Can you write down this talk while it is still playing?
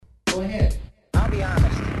Go ahead. I'll be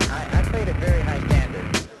honest. I played at very high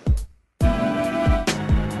standard.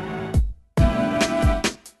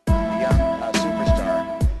 Young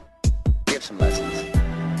superstar. Give some lessons.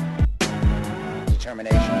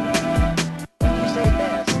 Determination. When you say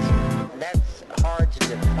best, that's hard to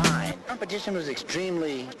define. Competition was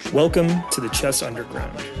extremely... Welcome to the Chess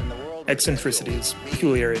Underground. Eccentricities,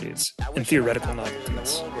 peculiarities, and theoretical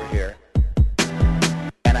novelties. Here.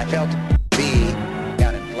 And I felt be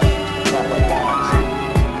down in flames, talk like bonds,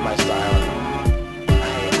 my style. I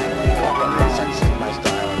walk up and sense my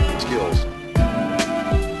style and skills.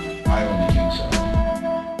 I only think so.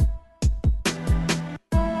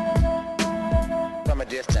 From a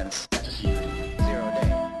distance. That's a secret. 0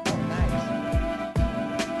 day. Oh, nice.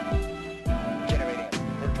 Generating a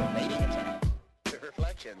virtual mating attack. The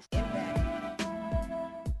reflections. Impact.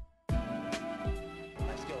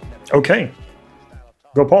 My skills never... Okay,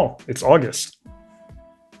 go Paul. It's August.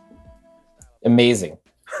 Amazing.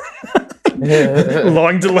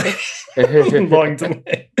 Long delay. Long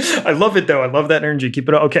delay. I love it though. I love that energy. Keep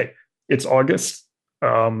it up. Okay, it's August.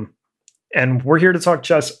 And we're here to talk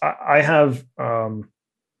chess. I have a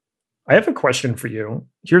question for you.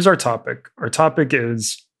 Here's our topic. Our topic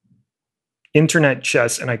is internet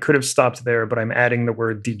chess, and I could have stopped there, but I'm adding the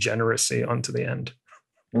word degeneracy onto the end.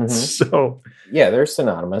 Mhm. So Yeah, they're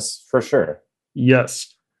synonymous for sure.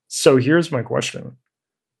 yes. So here's my question.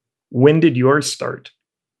 When did yours start?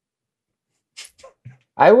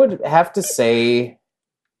 I would have to say,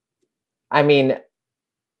 I mean,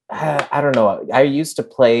 I don't know. I used to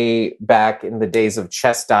play back in the days of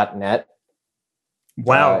chess.net.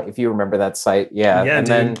 Wow. If you remember that site. Yeah. Yeah, And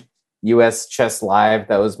dude. then US Chess Live,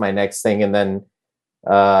 that was my next thing. And then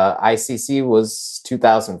ICC was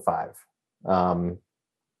 2005.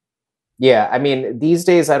 Yeah, I mean, these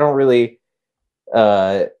days I don't really,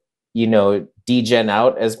 degen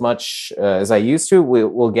out as much as I used to.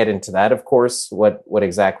 We'll get into that, of course, what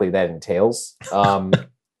exactly that entails. I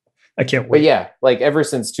can't But wait. yeah, like ever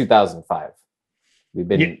since 2005, we've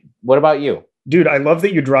been. Yeah. What about you? Dude, I love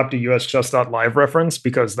that you dropped a uschess.live reference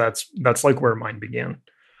because that's like where mine began.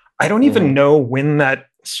 I don't even Mhm. know when that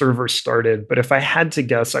server started, but if I had to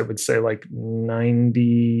guess, I would say like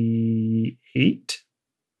 1998?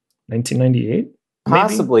 Maybe?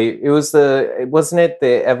 Possibly. It was it was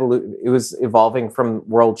evolving from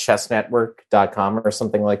worldchessnetwork.com or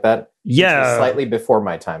something like that. Which was Yeah. slightly before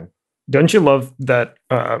my time. Don't you love that?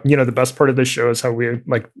 The best part of this show is how we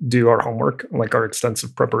like do our homework, like our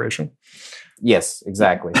extensive preparation. Yes,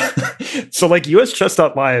 exactly. So like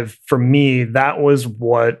uschess.live, for me, that was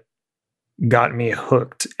what got me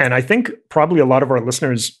hooked. And I think probably a lot of our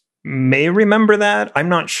listeners may remember that. I'm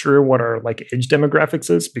not sure what our like age demographics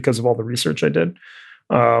is because of all the research I did.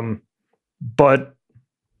 But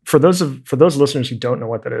for those listeners who don't know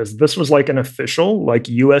what that is, this was like an official like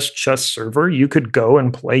US chess server. You could go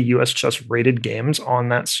and play US chess rated games on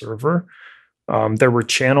that server. There were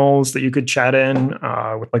channels that you could chat in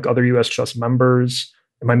with like other US chess members.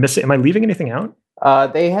 Am I leaving anything out?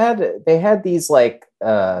 They had these like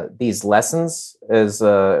these lessons as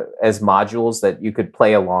modules that you could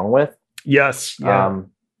play along with. Yes. Yeah.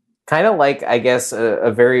 Kind of like, I guess,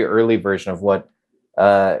 a very early version of what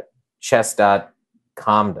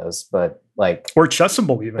chess.com does, but like Or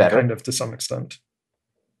Chessable even better. kind of to some extent.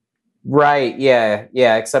 right, yeah,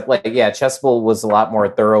 except like Chessable was a lot more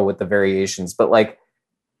thorough with the variations, but like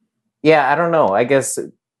I don't know. I guess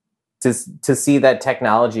to see that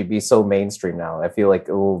technology be so mainstream now, I feel like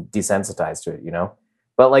a little desensitized to it,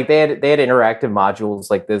 But like they had interactive modules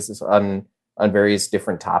like this on various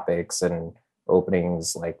different topics and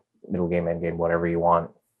openings, like middle game, end game, whatever you want.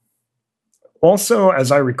 Also,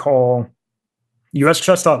 as I recall,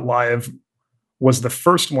 uschess.live was the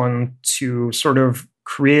first one to sort of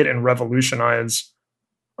create and revolutionize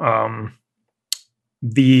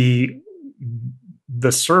the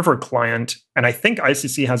server client. And I think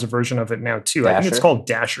ICC has a version of it now too. I think it's Dasher? called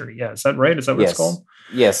Dasher. Yeah, is that right? Is that what it's called?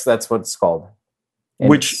 Yes, that's what it's called. And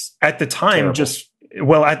Which it's at the time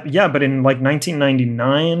terrible. but in like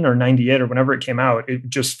 1999 or 98 or whenever it came out, it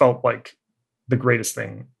just felt like the greatest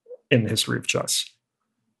thing in the history of chess.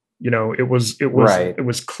 It was Right. It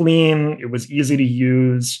was clean. It was easy to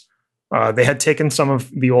use. They had taken some of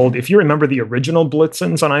the old, if you remember the original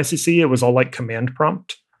Blitzens on ICC, it was all like command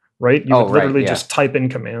prompt, right? You would literally just type in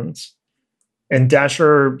commands. And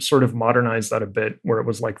Dasher sort of modernized that a bit, where it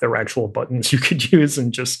was like there were actual buttons you could use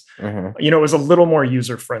and just, it was a little more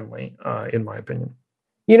user-friendly, in my opinion.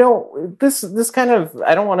 This kind of,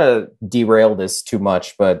 I don't want to derail this too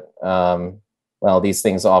much, but these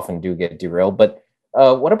things often do get derailed. But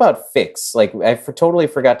what about Fix? Like, I totally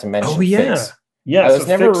forgot to mention Oh, yeah. Fix. Yeah, I was so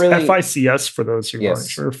never Fix, really FICS, for those who aren't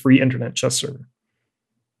sure, free internet chess server.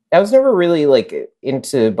 I was never really like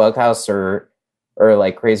into Bughouse or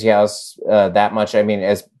like Crazy House that much. I mean,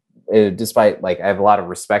 as despite like I have a lot of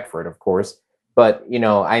respect for it, of course, but you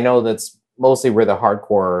know, I know that's mostly where the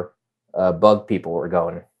hardcore bug people were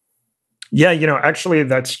going. Yeah, actually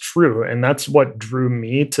that's true, and that's what drew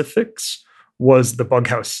me to Fix was the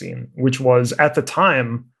Bughouse scene, which was at the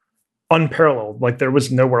time unparalleled. Like there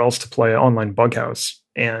was nowhere else to play online Bughouse,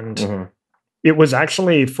 and it was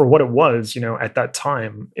actually, for what it was, at that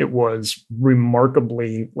time, it was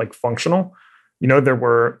remarkably like functional. There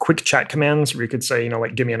were quick chat commands where you could say,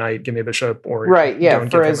 like, give me a knight, give me a bishop, or right, yeah. Don't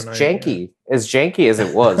for give as him a knight, janky as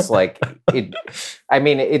it was, like it. I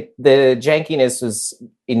mean, the jankiness was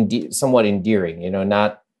somewhat endearing.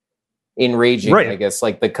 Not enraging. Right. I guess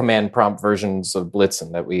like the command prompt versions of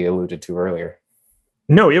Blitzen that we alluded to earlier.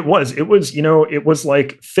 No, it was, it was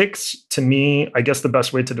like Fix to me. I guess the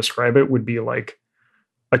best way to describe it would be like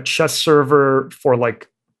a chess server for like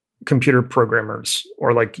computer programmers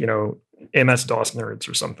or like, MS-DOS nerds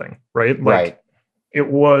or something, right? Like right.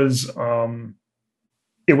 It was awesome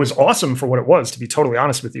for what it was, to be totally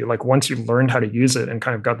honest with you. Like once you learned how to use it and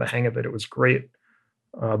kind of got the hang of it, it was great.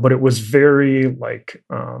 But it was very like,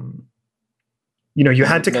 you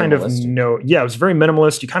had to kind of know. Yeah, it was very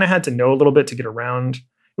minimalist. You kind of had to know a little bit to get around.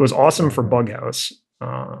 It was awesome for Bughouse.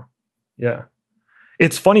 Yeah.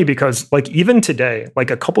 It's funny because like even today, like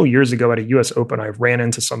a couple years ago at a US Open, I ran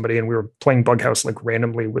into somebody and we were playing Bughouse like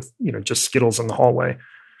randomly with, just Skittles in the hallway.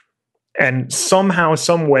 And somehow,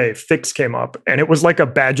 some way, Fix came up, and it was like a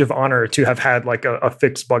badge of honor to have had like a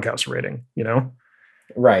Fix Bughouse rating,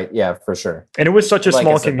 Right. Yeah, for sure. And it was such a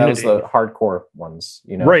small community. That was the hardcore ones,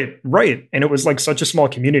 Right. And it was like such a small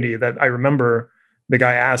community that I remember the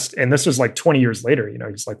guy asked, and this was like 20 years later,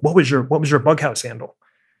 he's like, what was your Bughouse handle?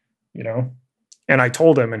 And I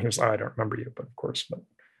told him, and he was like, I don't remember you, but of course.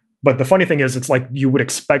 But the funny thing is, it's like you would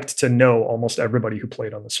expect to know almost everybody who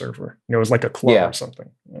played on the server. It was like a club or something.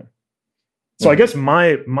 Yeah. So I guess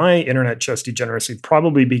my internet chess degeneracy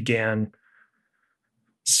probably began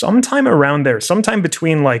sometime around there, sometime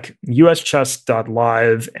between like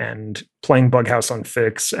uschess.live and playing Bughouse on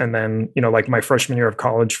Fix. And then, like my freshman year of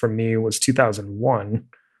college for me was 2001.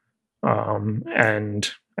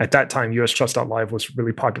 And at that time, uschess.live was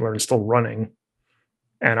really popular and still running.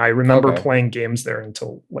 And I remember playing games there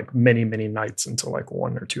until like many, many nights until like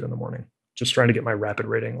 1 or 2 in the morning, just trying to get my rapid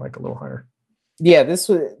rating like a little higher. Yeah, this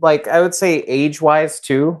was like, I would say age wise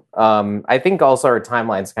too. I think also our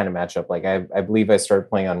timelines kind of match up. Like I believe I started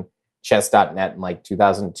playing on chess.net in like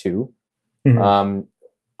 2002.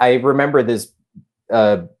 I remember this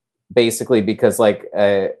basically because like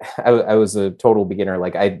I was a total beginner.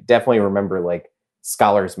 Like I definitely remember like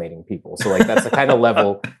scholars mating people. So like that's the kind of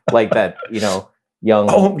level like that, young.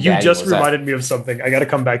 Oh, you just reminded me of something. I got to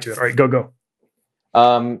come back to it. All right, go.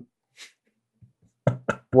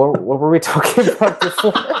 What were we talking about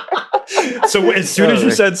before? So as soon as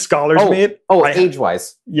you said scholars mate,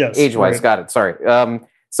 age-wise. Yes. Age-wise, right. Got it. Sorry.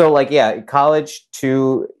 So like, yeah, college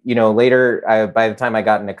to, later, by the time I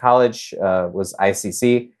got into college, was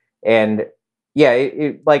ICC. And yeah,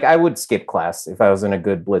 it like I would skip class if I was in a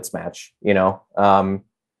good blitz match, yeah,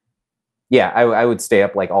 I would stay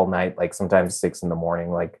up like all night, like sometimes 6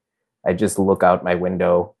 a.m. Like I just look out my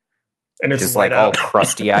window and it's just like all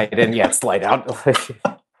crusty eyed and it's light out.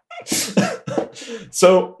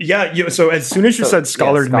 So yeah, so as soon as you said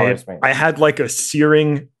scholars mate, I had like a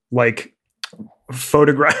searing like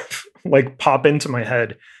photograph like pop into my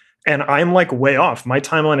head. And I'm like way off. My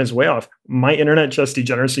timeline is way off. My internet chess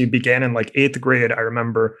degeneracy began in like 8th grade, I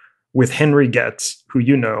remember, with Henry Getz, who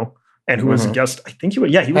and who was a guest. I think he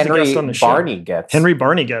was a guest on the show. Henry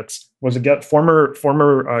Barney Getz was a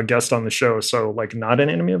former guest on the show. So like not an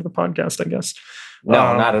enemy of the podcast, I guess.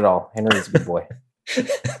 No, not at all. Henry's a good boy.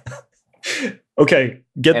 Okay,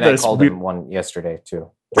 and this. I called him one yesterday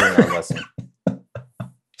too during our lesson.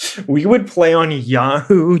 We would play on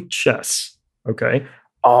Yahoo Chess. Okay.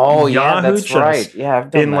 Oh, Yahoo yeah, that's Chess right. Yeah,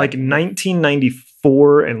 I've done in that. like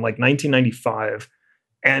 1994 and like 1995.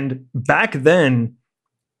 And back then,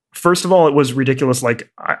 first of all, it was ridiculous.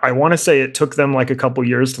 Like I want to say it took them like a couple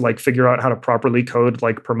years to like figure out how to properly code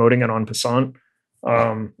like promoting it en passant.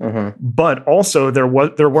 But also there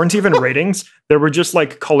weren't even ratings. There were just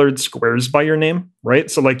like colored squares by your name,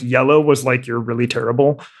 right? So like yellow was like you're really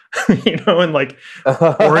terrible, and like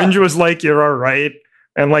orange was like you're all right.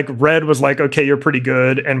 And like red was like, okay, you're pretty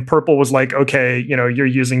good. And purple was like, okay, you're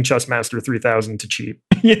using Chessmaster 3000 to cheat.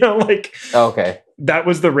 Like okay. That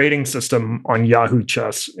was the rating system on Yahoo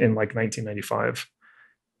Chess in like 1995.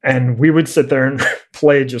 And we would sit there and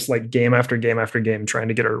play just like game after game after game, trying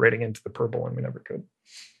to get our rating into the purple, and we never could.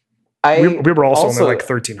 We were also only like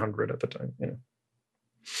 1,300 at the time. You know?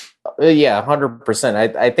 Yeah,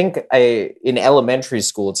 100%. I think in elementary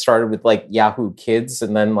school it started with like Yahoo Kids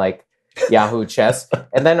and then like Yahoo Chess,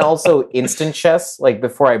 and then also Instant Chess. Like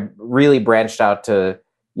before I really branched out to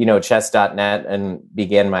chess.net and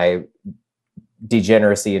began my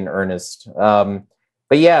degeneracy in earnest.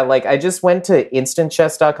 But yeah, like I just went to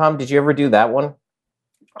instantchess.com. Did you ever do that one?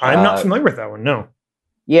 I'm not familiar with that one. No.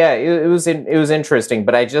 Yeah, it was interesting,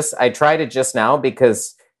 but I tried it just now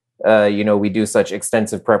because we do such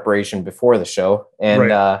extensive preparation before the show, and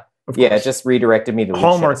right. It just redirected me to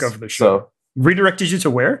Hallmark of the show. So, redirected you to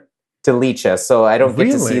where? To Lichess, so I don't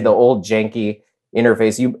get to see the old janky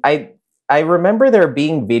interface. I remember there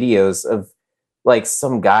being videos of like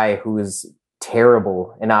some guy who was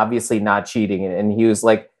terrible and obviously not cheating, and he was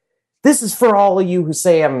like, "This is for all of you who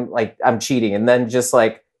say I'm cheating," and then just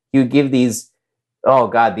like you give these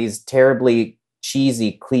these terribly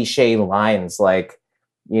cheesy cliche lines like,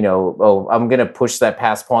 I'm gonna push that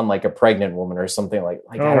pass pawn like a pregnant woman or something like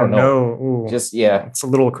I don't know. No. Just it's a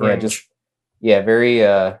little cringe.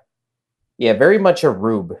 Very much a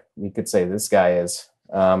rube, we could say this guy is.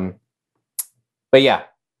 But yeah,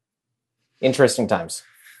 interesting times.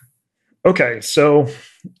 Okay, so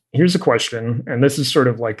here's a question, and this is sort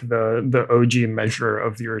of like the OG measure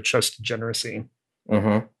of your chess degeneracy.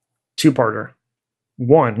 Mm-hmm. Two-parter.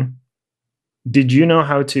 One, did you know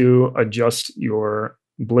how to adjust your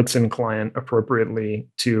Blitzen client appropriately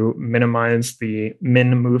to minimize the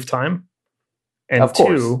min move time? And of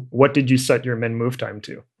course. Two, what did you set your min move time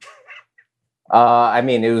to?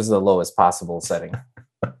 It was the lowest possible setting.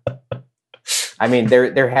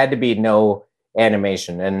 There had to be no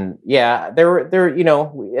animation, and there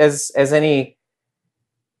as any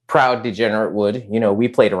proud degenerate would, we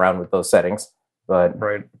played around with those settings, but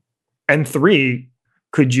right. And three,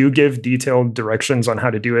 could you give detailed directions on how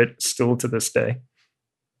to do it still to this day?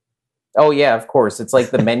 Oh yeah, of course. It's like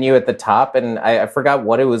the menu at the top, and I forgot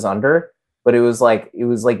what it was under, but it was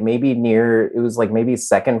maybe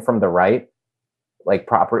second from the right, like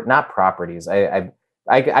not properties. I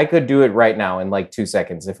could do it right now in like 2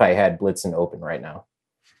 seconds if I had Blitzen open right now.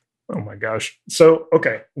 Oh my gosh. So,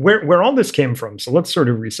 okay, where all this came from. So let's sort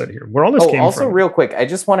of reset here. Where all this came from. Also, real quick, I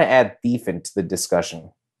just want to add Thief into the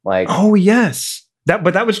discussion. Like, oh yes,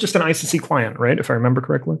 but that was just an ICC client, right? If I remember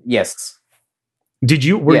correctly. Yes. Did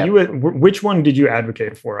you? Which one did you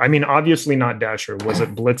advocate for? I mean, obviously not Dasher. Was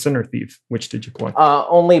it Blitzen or Thief? Which did you play?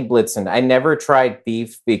 Only Blitzen. I never tried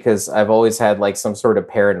Thief because I've always had like some sort of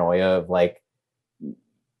paranoia of like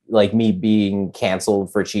me being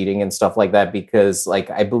canceled for cheating and stuff like that. Because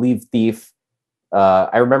like I believe Thief.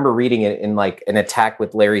 I remember reading it in like an Attack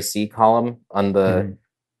with Larry C column on the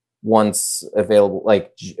once available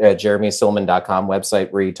like JeremySilman.com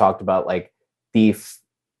website where he talked about like Thief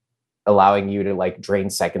allowing you to like drain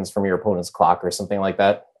seconds from your opponent's clock or something like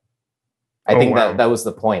that. I think that was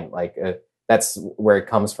the point. Like that's where it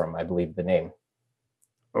comes from. I believe the name.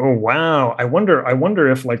 Oh wow! I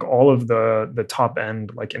wonder if like all of the top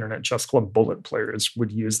end like Internet Chess Club bullet players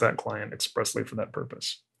would use that client expressly for that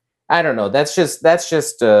purpose. I don't know. That's just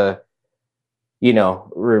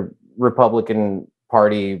Republican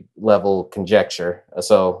Party level conjecture.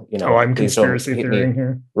 So I'm conspiracy theorying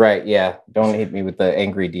here. Right? Yeah. Don't hit me with the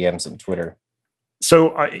angry DMs on Twitter.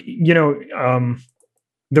 So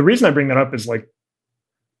the reason I bring that up is like,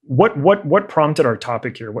 what prompted our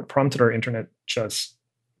topic here? What prompted our Internet Chess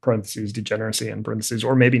parentheses degeneracy and parentheses,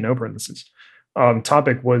 or maybe no parentheses,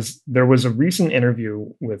 topic was there was a recent interview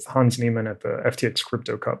with Hans Niemann at the FTX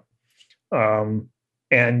Crypto Cup.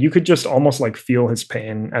 And you could just almost like feel his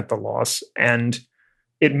pain at the loss. And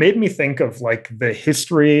it made me think of like the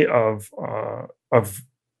history of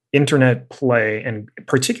internet play, and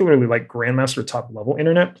particularly like grandmaster top level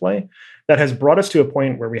internet play, that has brought us to a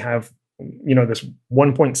point where we have, this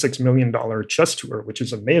 $1.6 million chess tour, which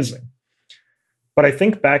is amazing. But I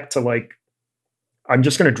think back to like, I'm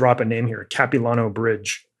just going to drop a name here, Capilano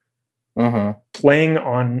Bridge, playing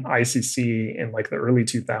on ICC in like the early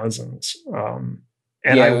 2000s.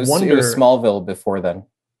 And it was Smallville before then.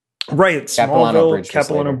 Right,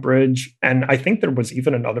 Capilano Bridge. And I think there was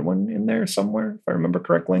even another one in there somewhere, if I remember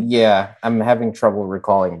correctly. Yeah, I'm having trouble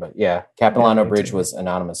recalling, but yeah, Capilano Bridge was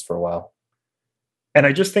anonymous for a while. And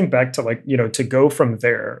I just think back to like, to go from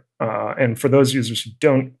there. And for those users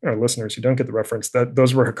or listeners who don't get the reference, that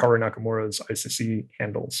those were Hikaru Nakamura's ICC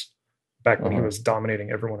handles back when he was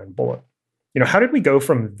dominating everyone in Bullet. How did we go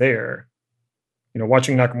from there?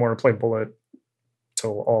 Watching Nakamura play Bullet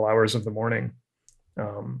till all hours of the morning.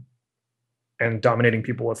 and dominating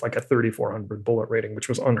people with like a 3,400 bullet rating, which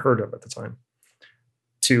was unheard of at the time,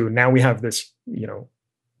 to now we have this,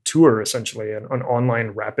 tour, essentially an online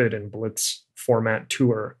rapid and blitz format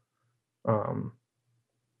tour,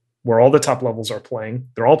 where all the top levels are playing.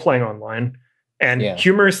 They're all playing online. And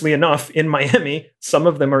humorously enough, in Miami, some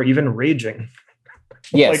of them are even raging.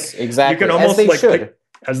 Yes, exactly. You can almost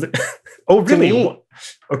oh, really?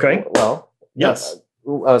 Okay. Well, yes.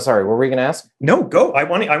 Oh, sorry. What were we going to ask? No, go. I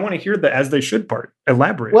want to hear the as they should part.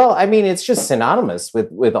 Elaborate. Well, I mean, it's just synonymous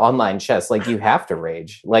with online chess. Like, you have to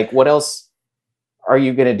rage. Like, what else are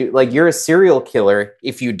you going to do? Like, you're a serial killer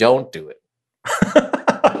if you don't do it.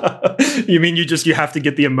 You mean you have to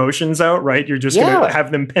get the emotions out, right? You're just going to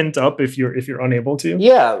have them pent up if you're unable to?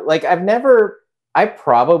 Yeah. Like, I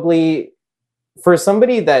probably, for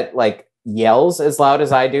somebody that like yells as loud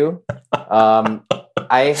as I do, I've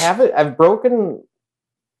broken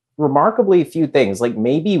remarkably few things, like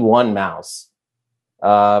maybe one mouse.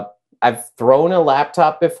 I've thrown a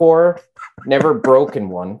laptop before, never broken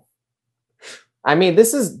one. I mean,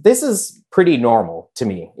 this is pretty normal to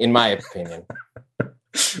me, in my opinion.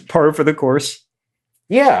 Par for the course.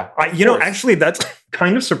 Yeah. Actually, that's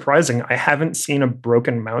kind of surprising. I haven't seen a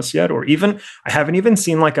broken mouse yet, or even I haven't even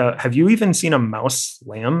seen have you even seen a mouse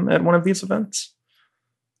slam at one of these events?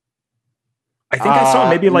 I think I saw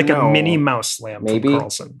maybe like a mini mouse slam from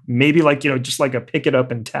Carlson. Maybe like, just like a pick it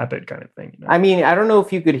up and tap it kind of thing. I mean, I don't know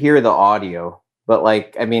if you could hear the audio, but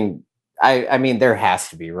like, I mean, there has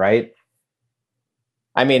to be, right?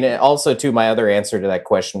 I mean, also too, my other answer to that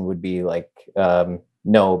question would be like,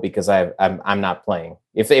 no, because I'm not playing.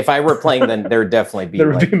 If I were playing, then there'd definitely be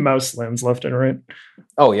there would be mouse slams left and right.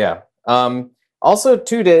 Oh yeah. Also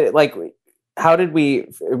too, to like, how did we,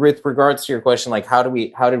 with regards to your question, like how did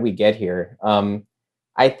we get here?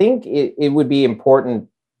 I think it would be important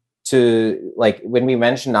to, like, when we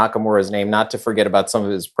mention Nakamura's name, not to forget about some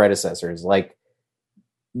of his predecessors. Like,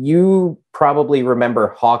 you probably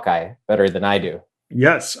remember Hawkeye better than I do.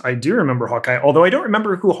 Yes, I do remember Hawkeye, although I don't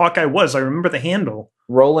remember who Hawkeye was. I remember the handle.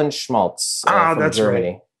 Roland Schmaltz from that's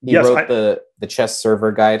Germany. Right. He wrote the chess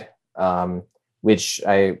server guide, which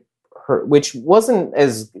I heard, which wasn't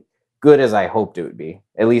as good as I hoped it would be.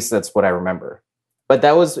 At least that's what I remember. But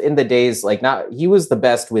that was in the days, like, he was the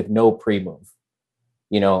best with no pre-move.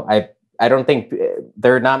 I don't think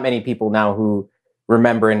there are not many people now who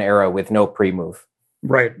remember an era with no pre-move.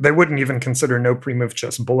 Right. They wouldn't even consider no pre-move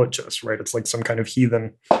chess bullet chess, right? It's like some kind of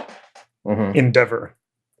heathen endeavor.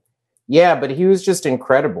 Yeah, but he was just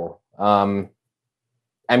incredible. I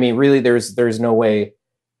mean, really, there's no way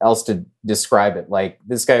else to describe it. Like,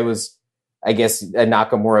 this guy was, I guess, a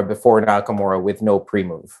Nakamura before Nakamura with no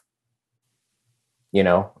pre-move.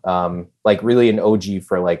 Like really an OG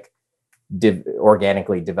for like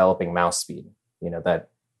organically developing mouse speed, that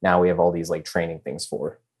now we have all these like training things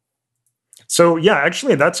for. So yeah,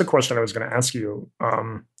 actually, that's a question I was going to ask you.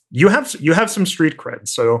 You have some street cred.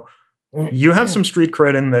 So you have some street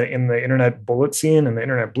cred in the internet bullet scene, and the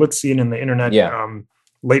internet blitz scene, and the internet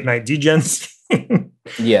late night degen scene.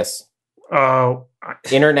 Yes.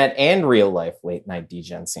 Internet and real life late night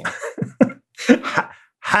degen scene.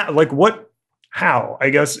 How? I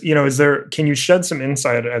guess, can you shed some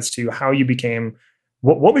insight as to how you became,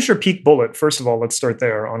 what was your peak bullet? First of all, let's start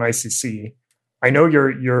there on ICC. I know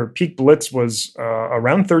your peak blitz was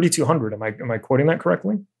around 3,200. Am I quoting that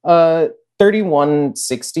correctly?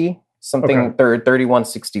 3160, something, okay.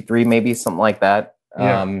 3163, maybe something like that.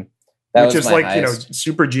 Yeah. That which was is like, highest.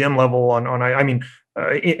 Super GM level on I mean,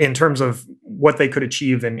 in terms of what they could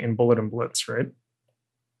achieve in bullet and blitz, right?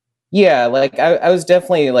 Yeah, like I was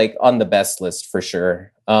definitely like on the best list for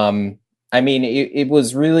sure. I mean, it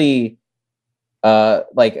was really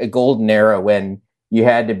like a golden era when you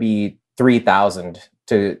had to be 3,000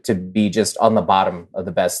 to be just on the bottom of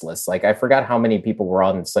the best list. Like, I forgot how many people were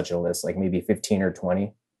on such a list, like maybe 15 or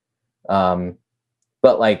 20. But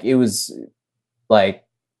like, it was like,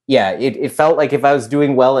 yeah, it felt like if I was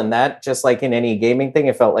doing well in that, just like in any gaming thing,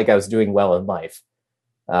 it felt like I was doing well in life.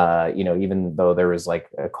 Even though there was like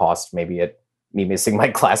a cost maybe at me missing my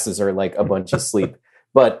classes or like a bunch of sleep.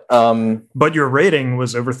 But your rating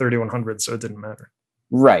was over 3,100, so it didn't matter.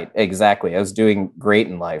 Right, exactly. I was doing great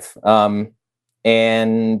in life.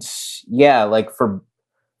 And yeah, like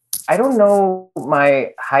I don't know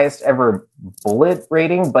my highest ever bullet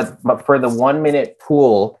rating, but for the 1 minute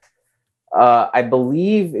pool, I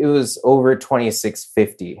believe it was over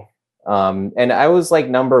 2,650. And I was like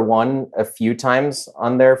number one a few times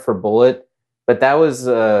on there for bullet, but that was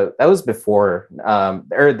before,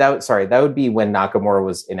 that would be when Nakamura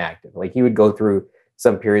was inactive. Like, he would go through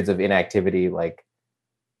some periods of inactivity. Like,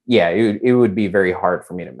 yeah, it would be very hard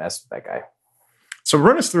for me to mess with that guy. So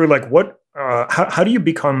run us through like how do you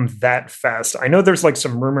become that fast? I know there's like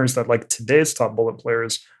some rumors that like today's top bullet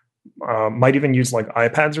players might even use like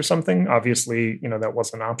iPads or something. Obviously, that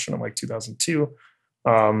wasn't an option in like 2002.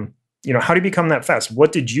 How do you become that fast?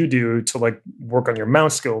 What did you do to like work on your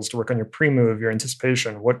mouse skills, to work on your pre-move, your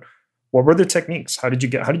anticipation? What were the techniques? How did you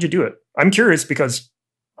do it? I'm curious because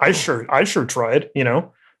I sure tried,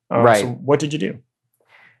 Right. So what did you do?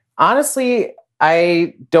 Honestly,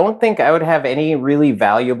 I don't think I would have any really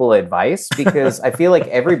valuable advice because I feel like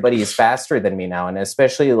everybody is faster than me now. And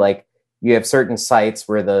especially like you have certain sites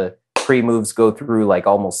where the pre-moves go through like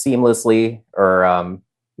almost seamlessly or,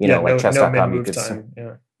 like chess.com, you could, time.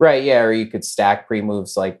 Yeah. Right. Yeah. Or you could stack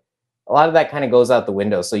pre-moves. Like a lot of that kind of goes out the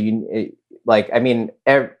window. So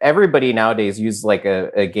everybody nowadays uses like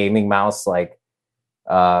a gaming mouse, like,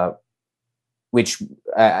 which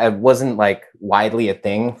wasn't like widely a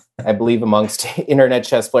thing, I believe, amongst internet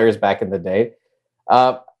chess players back in the day.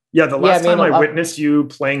 The last time I witnessed you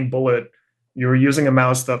playing Bullet, you were using a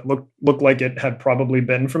mouse that looked like it had probably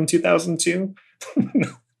been from 2002.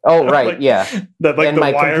 Oh, right, yeah. That like and the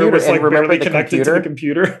wire was like barely connected to the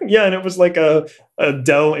computer. Yeah, and it was like a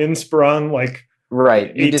Dell Inspiron, like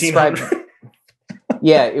right. You described.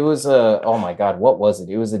 Yeah, it was a. Oh my God, what was it?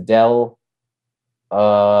 It was a Dell.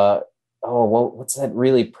 What's that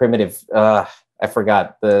really primitive? I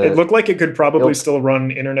forgot. It looked like it could probably still run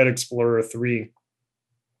Internet Explorer 3.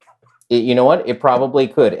 You know what? It probably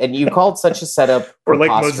could. And you called such a setup or like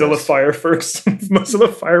Mozilla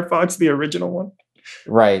Firefox, the original one.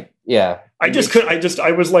 Right. Yeah. I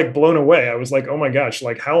was like blown away. I was like, oh my gosh,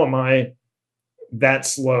 like how am I that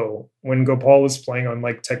slow when Gopal was playing on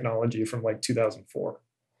like technology from like 2004?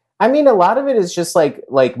 I mean, a lot of it is just like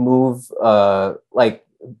move, like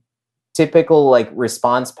typical like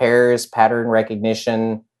response pairs, pattern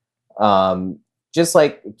recognition, just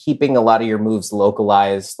like keeping a lot of your moves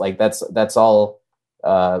localized. Like that's all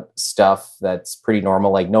stuff that's pretty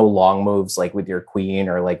normal. Like no long moves, like with your queen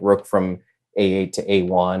or like rook from A8 to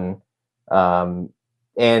A1.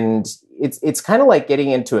 And it's kind of like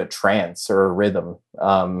getting into a trance or a rhythm.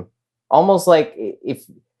 Almost like if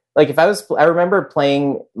I remember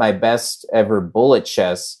playing my best ever bullet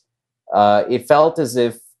chess, it felt as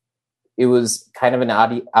if it was kind of an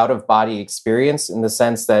out of body experience in the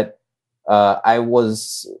sense that I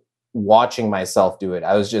was watching myself do it.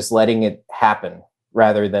 I was just letting it happen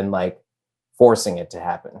rather than like forcing it to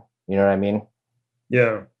happen. You know what I mean?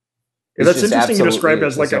 Yeah. That's interesting. You described it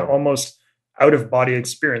as like an almost out of body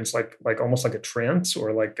experience, like almost like a trance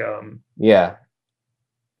or like yeah.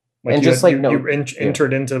 Like and you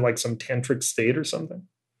entered into like some tantric state or something.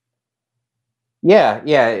 Yeah.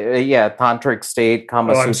 Tantric state,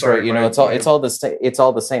 Kama Sutra. Sorry, it's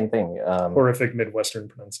all the same thing. Horrific Midwestern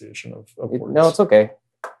pronunciation of words. No, it's okay.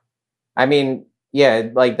 I mean, yeah,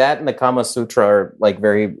 like that and the Kama Sutra are like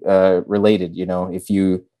very related. If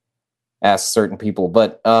you ask certain people,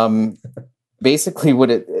 but basically,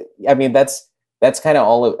 that's kind of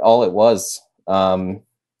all it was. And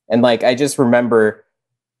like I just remember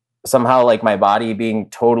somehow like my body being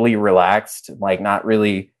totally relaxed, like not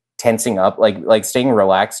really tensing up, like staying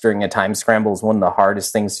relaxed during a time scramble is one of the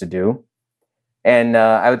hardest things to do. And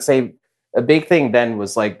I would say a big thing then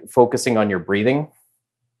was like focusing on your breathing.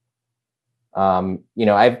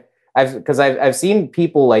 I've seen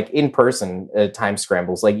people like in person time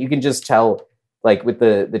scrambles, like you can just tell like with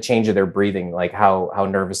the change of their breathing, like how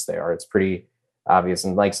nervous they are. It's pretty obvious.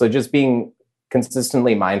 And like, so just being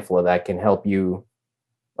consistently mindful of that can help you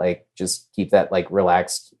like just keep that like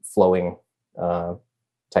relaxed flowing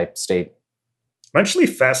type state. I'm actually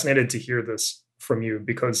fascinated to hear this from you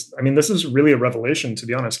because I mean, this is really a revelation, to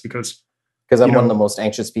be honest, because I'm one of the most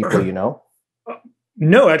anxious people,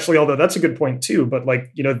 No, actually, although that's a good point too. But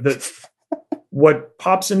like, what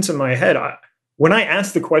pops into my head, when I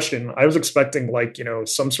asked the question, I was expecting like,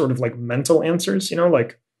 some sort of like mental answers,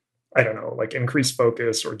 like, I don't know, like increased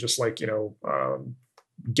focus or just like,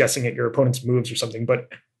 guessing at your opponent's moves or something. But,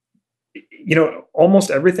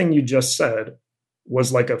 almost everything you just said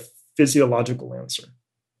was like a physiological answer.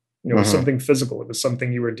 It was something physical. It was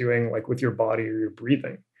something you were doing like with your body or your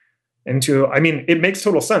breathing. And it makes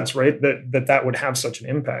total sense, right? That would have such an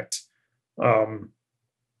impact. But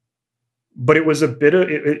it was a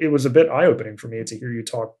bit eye-opening for me to hear you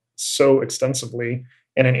talk so extensively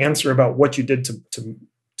and an answer about what you did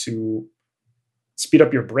to speed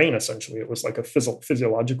up your brain. Essentially, it was like a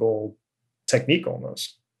physiological technique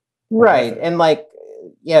almost. Right, and like,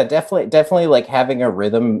 yeah, definitely, like having a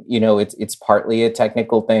rhythm. It's partly a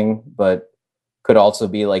technical thing, but could also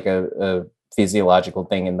be like a physiological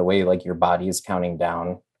thing in the way like your body is counting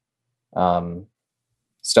down.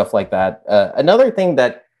 stuff like that. Another thing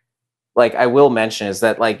that like I will mention is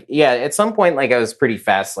that like, yeah, at some point, like I was pretty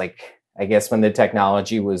fast, like I guess when the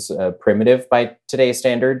technology was primitive by today's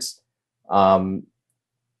standards.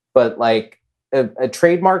 But like a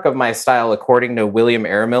trademark of my style, according to William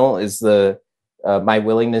Aramill, is the my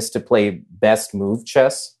willingness to play best move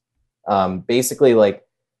chess. Basically, like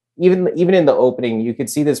even in the opening, you could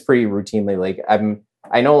see this pretty routinely. Like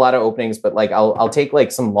I know a lot of openings, but like I'll take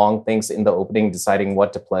like some long things in the opening, deciding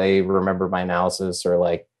what to play, remember my analysis, or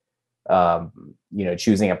like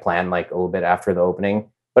choosing a plan like a little bit after the opening.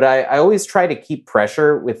 But I always try to keep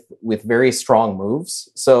pressure with very strong moves.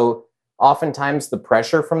 So oftentimes the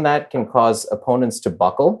pressure from that can cause opponents to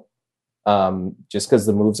buckle, just because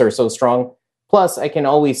the moves are so strong. Plus, I can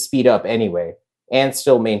always speed up anyway and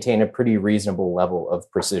still maintain a pretty reasonable level of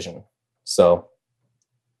precision. So,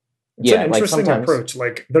 it's an interesting approach.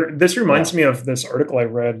 Like this reminds me of this article I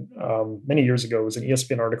read many years ago. It was an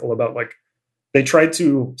ESPN article about like they tried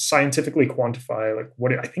to scientifically quantify like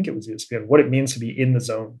I think it was ESPN, what it means to be in the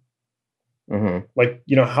zone. Mm-hmm. Like,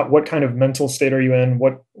 what kind of mental state are you in?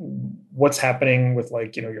 What's happening with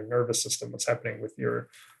like, your nervous system? What's happening with your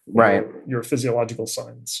physiological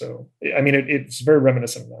signs? So, I mean, it's very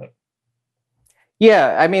reminiscent of that.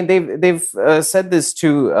 Yeah. I mean, they've said this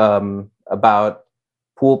too, about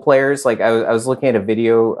pool players. Like I was looking at a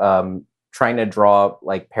video, trying to draw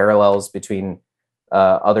like parallels between,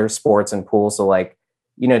 other sports and pool. So like,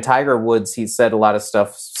 Tiger Woods, he said a lot of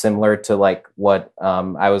stuff similar to like what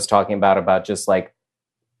I was talking about just like,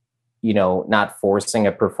 not forcing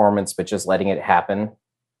a performance, but just letting it happen.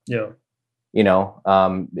 Yeah.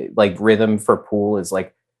 Like rhythm for pool is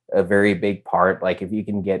like a very big part. Like if you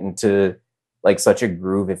can get into like such a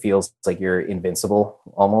groove, it feels like you're invincible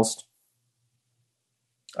almost.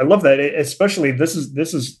 I love that. Especially this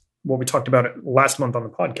is what we talked about last month on the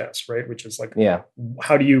podcast, right? Which is like,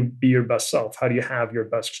 how do you be your best self? How do you have your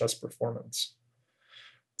best chess performance?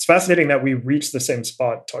 It's fascinating that we reached the same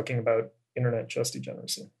spot talking about internet chess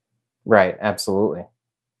degeneracy. Right. Absolutely.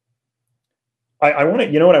 I want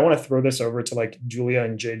to, I want to throw this over to like Julia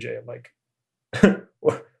and JJ. Like,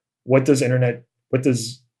 what do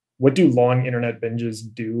long internet binges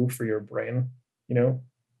do for your brain?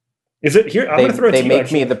 Is it here? I'm going to throw it to you. They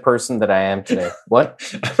make me the person that I am today. What?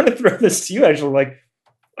 I'm going to throw this to you, actually. Like,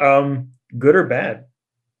 good or bad?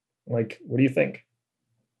 Like, what do you think?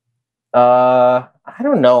 I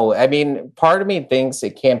don't know. I mean, part of me thinks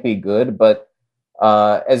it can't be good, but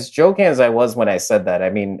as joking as I was when I said that, I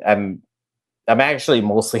mean, I'm actually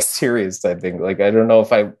mostly serious. I think. Like, I don't know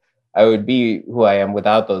if I would be who I am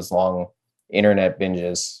without those long internet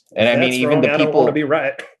binges. And I mean, even the people. I don't want to be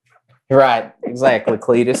right. Right. Exactly,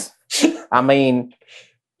 Cletus. I mean,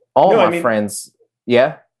 my friends.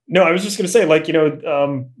 Yeah. No, I was just going to say, like,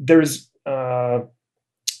 there's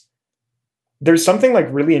something like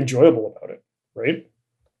really enjoyable about it, right?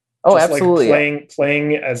 Oh, just absolutely. Like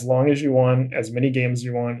playing as long as you want, as many games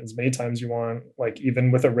you want, as many times you want, like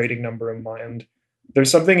even with a rating number in mind.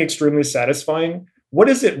 There's something extremely satisfying. What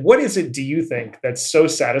is it, do you think, that's so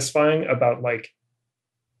satisfying about like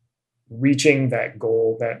reaching that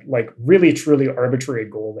goal, that like really truly arbitrary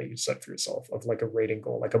goal that you set for yourself of like a rating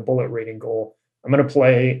goal, like a bullet rating goal? I'm going to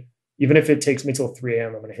play, even if it takes me till 3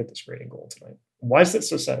 a.m., I'm going to hit this rating goal tonight. Why is that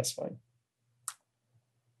so satisfying?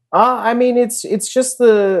 I mean, it's just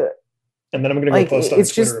the, and then I'm going to go post on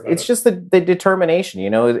Twitter about it. It's just the determination,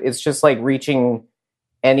 it's just like reaching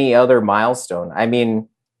any other milestone. I mean,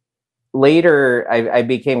 later I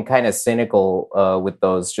became kind of cynical with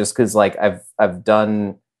those, just because like I've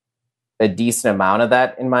done a decent amount of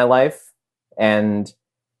that in my life. And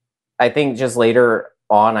I think just later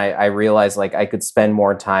on, I realized like I could spend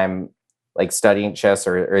more time like studying chess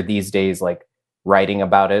or these days, like writing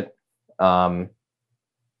about it. So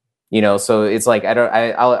it's like,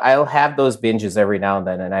 I'll have those binges every now and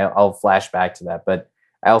then, and I'll flash back to that. But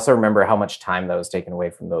I also remember how much time that was taken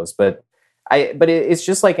away from those. But it's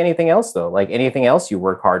just like anything else though, like anything else you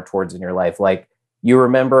work hard towards in your life. Like you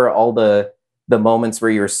remember all the moments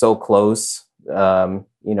where you're so close,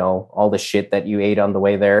 all the shit that you ate on the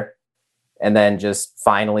way there, and then just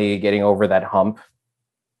finally getting over that hump.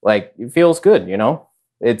 Like it feels good,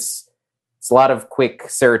 it's a lot of quick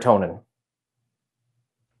serotonin.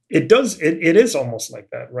 It does. It is almost like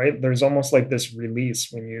that, right? There's almost like this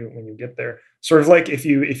release when you get there. Sort of like if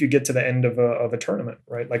you get to the end of a tournament,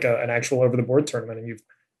 right? Like an actual over the board tournament, and you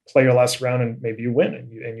play your last round, and maybe you win,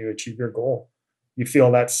 and you achieve your goal. You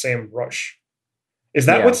feel that same rush. Is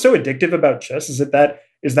that what's so addictive about chess? Is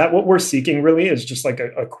that what we're seeking really? Is just like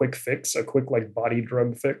a quick fix, a quick like body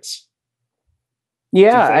drug fix?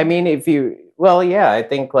 Yeah, I mean, I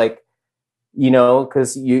think like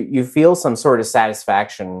because you feel some sort of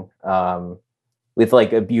satisfaction with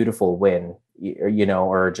like a beautiful win,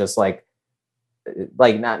 or just like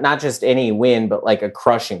not just any win, but like a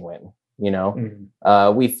crushing win.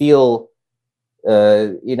 We feel,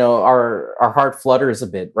 our heart flutters a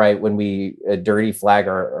bit, right, when we dirty flag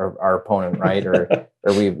our opponent, right, or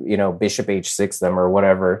we bishop h6 them or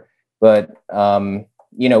whatever. But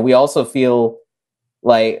we also feel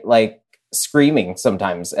like screaming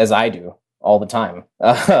sometimes, as I do all the time.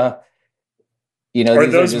 These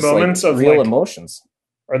those are just moments like of real like, emotions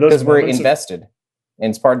are those because we're moments invested, and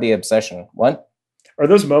it's part of the obsession. What are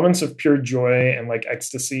those moments of pure joy and like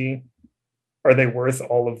ecstasy? Are they worth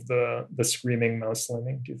all of the screaming, mouse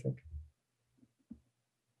slamming, do you think?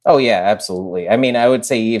 Oh yeah, absolutely. I mean, I would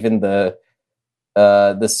say even the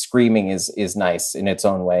screaming is nice in its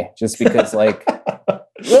own way, just because like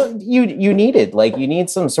well, you need it. Like you need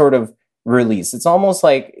some sort of release. It's almost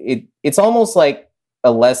like it's almost like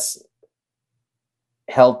a less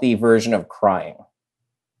healthy version of crying.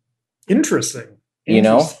 Interesting. I mean,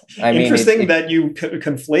 interesting that you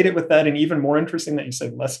conflate it with that, and even more interesting that you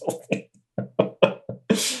say less healthy.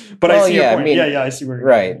 But I see your point. I mean, yeah, I see where you're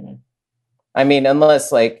going. I mean,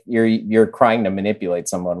 unless like you're crying to manipulate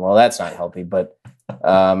someone, well, that's not healthy. But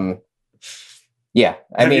yeah,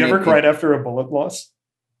 Have you ever cried after a bullet loss?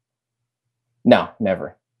 No,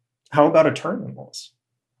 never. How about a tournament loss?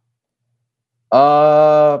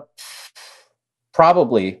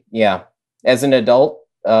 Probably, yeah. As an adult,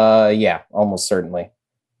 yeah, almost certainly.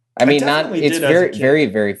 I mean, it's very, very,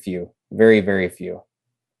 very few. Very, very few.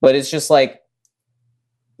 But it's just like,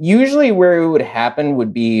 usually where it would happen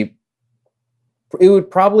it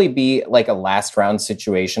would probably be like a last round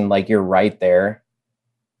situation, like you're right there.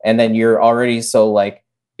 And then you're already so like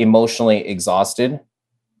emotionally exhausted.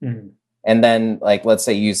 Mm-hmm. And then like, let's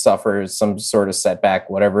say you suffer some sort of setback,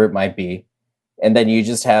 whatever it might be. And then you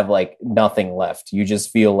just have like nothing left. You just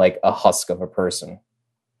feel like a husk of a person.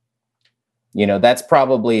 That's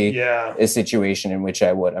probably a situation in which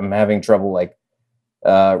I'm having trouble like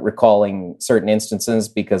recalling certain instances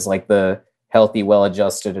because like the healthy,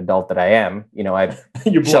 well-adjusted adult that I am, I've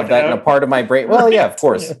shoved that in a part of my brain. Well, yeah, of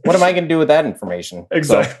course. Yeah. What am I going to do with that information?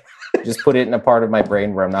 Exactly. So just put it in a part of my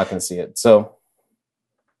brain where I'm not going to see it. So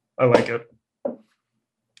I like it.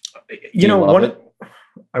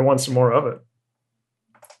 I want some more of it.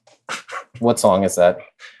 What song is that?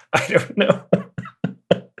 I don't know.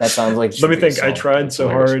 That sounds like. Let me think. I tried so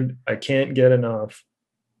hard. I can't get enough.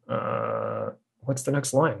 What's the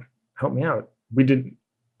next line? Help me out. We did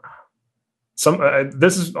some.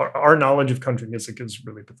 This is our knowledge of country music is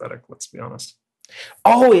really pathetic. Let's be honest.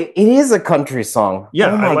 Oh, it is a country song.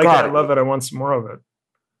 Yeah, oh I like it. I love it. I want some more of it.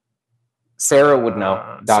 Sarah would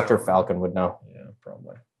know. Dr. Falcon would know. Yeah,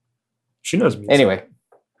 probably. She knows music. Anyway.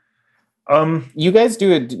 You guys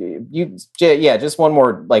do just one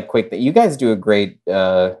more like quick thing. You guys do a great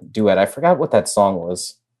duet. I forgot what that song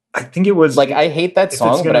was. I think it was like I hate that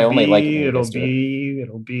song, but I only like it.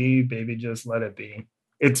 It'll be Baby Just Let It Be.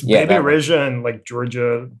 It's Baby Rija and like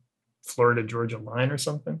Florida Georgia line or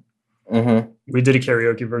something. Mm-hmm. We did a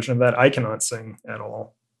karaoke version of that. I cannot sing at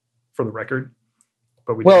all, for the record.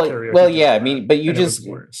 But we did a karaoke. Well, yeah, I mean, but you just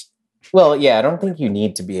well, yeah, I don't think you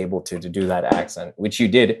need to be able to do that accent, which you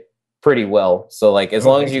did pretty well. So like as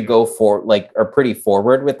long as you go for like are pretty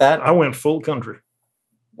forward with that. I went full country.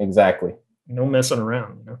 Exactly. No messing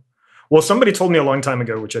around, Well, somebody told me a long time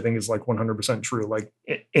ago, which I think is like 100% true. Like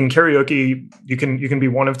in karaoke, you can be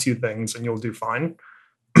one of two things and you'll do fine.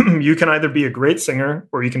 You can either be a great singer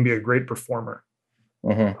or you can be a great performer.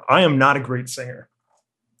 Mm-hmm. I am not a great singer.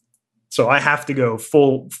 So I have to go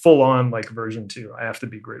full on like version 2. I have to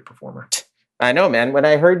be a great performer. I know, man. When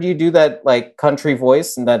I heard you do that like country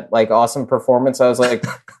voice and that like awesome performance, I was like,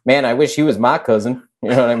 man, I wish he was my cousin. You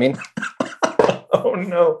know what I mean? Oh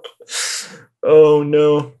no.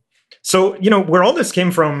 So, where all this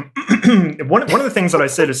came from, one of the things that I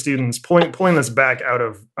say to students, pulling this back out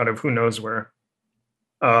of who knows where,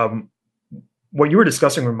 what you were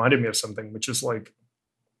discussing reminded me of something, which is like,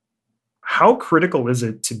 how critical is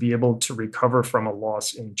it to be able to recover from a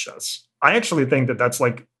loss in chess? I actually think that that's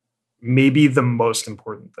like maybe the most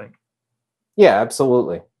important thing. Yeah,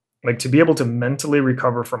 absolutely. Like to be able to mentally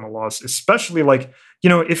recover from a loss, especially like,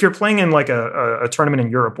 if you're playing in like a tournament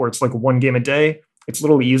in Europe where it's like one game a day, it's a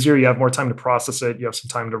little easier. You have more time to process it. You have some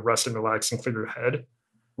time to rest and relax and clear your head.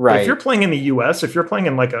 Right. But if you're playing in the US, if you're playing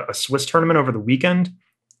in like a Swiss tournament over the weekend,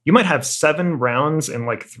 you might have 7 rounds in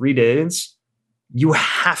like 3 days. You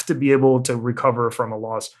have to be able to recover from a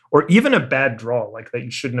loss or even a bad draw like that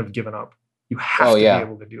you shouldn't have given up. You have to be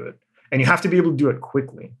able to do it. And you have to be able to do it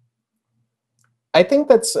quickly. I think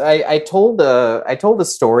that's I told a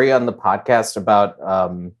story on the podcast about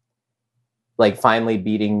like finally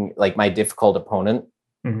beating like my difficult opponent.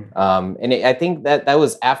 Mm-hmm. And I think that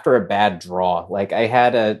was after a bad draw. Like I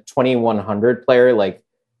had a 2100 player like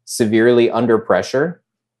severely under pressure,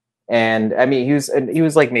 and I mean he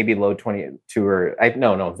was like maybe low 22 or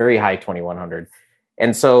no very high 2100,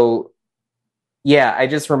 and so yeah, I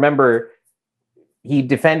just remember he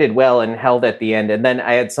defended well and held at the end, and then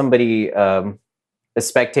I had somebody a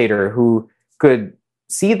spectator who could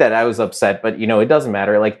see that I was upset, but it doesn't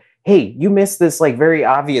matter. Like, hey, you missed this like very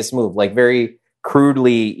obvious move, like very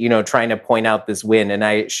crudely, trying to point out this win. And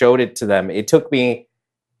I showed it to them. It took me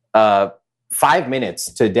 5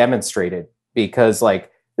 minutes to demonstrate it because like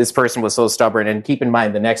this person was so stubborn. And keep in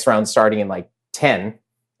mind, the next round starting in like 10.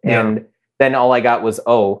 And then all I got was,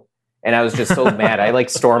 oh, and I was just so mad. I like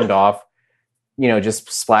stormed off, just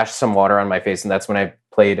splashed some water on my face. And that's when I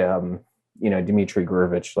played, Dmitry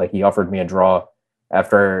Gurevich. Like he offered me a draw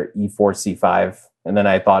after e4, c5. And then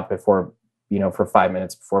I thought before, for 5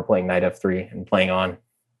 minutes before playing knight f3 and playing on.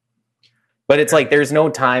 But it's like there's no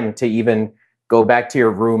time to even go back to your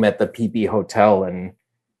room at the PP hotel and,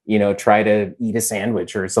 try to eat a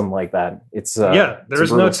sandwich or something like that. It's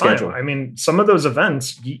there's no time. Schedule. I mean, some of those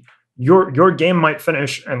events, your game might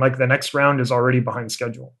finish and like the next round is already behind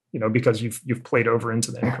schedule, because you've played over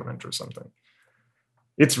into the increment or something.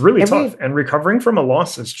 It's really tough, and recovering from a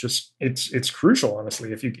loss is just it's crucial,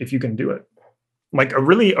 honestly, if you can do it. Like a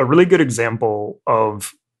really good example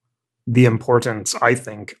of the importance, I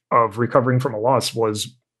think, of recovering from a loss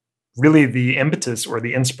was really the impetus or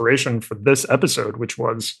the inspiration for this episode, which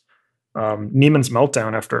was Niemann's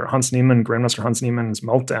meltdown after Grandmaster Hans Niemann's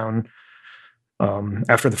meltdown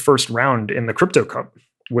after the first round in the Crypto Cup,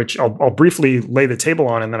 which I'll briefly lay the table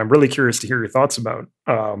on, and then I'm really curious to hear your thoughts about.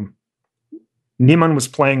 Niemann was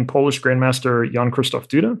playing Polish Grandmaster Jan Krzysztof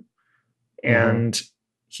Duda, and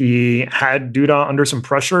he had Duda under some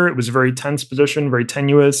pressure. It was a very tense position, very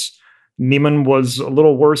tenuous. Niemann was a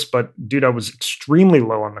little worse, but Duda was extremely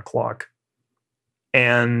low on the clock.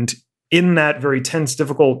 And in that very tense,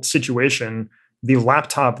 difficult situation, the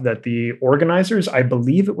laptop that the organizers, I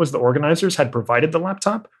believe it was the organizers, had provided the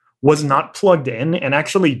laptop, was not plugged in and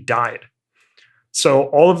actually died. So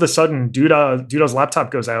all of a sudden, Duda's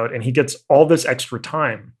laptop goes out and he gets all this extra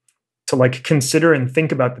time to like consider and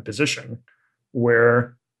think about the position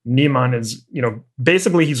where Niemann is,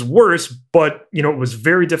 basically he's worse, but, it was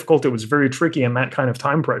very difficult. It was very tricky and that kind of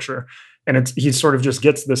time pressure. And he sort of just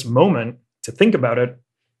gets this moment to think about it.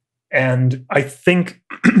 And I think,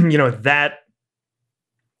 that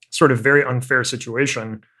sort of very unfair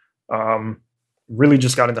situation really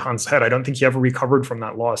just got into Hans' head. I don't think he ever recovered from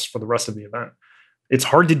that loss for the rest of the event. It's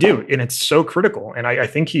hard to do, and it's so critical. And I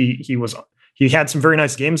think he had some very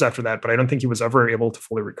nice games after that, but I don't think he was ever able to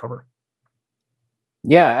fully recover.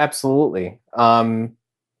 Yeah, absolutely.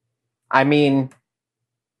 I mean,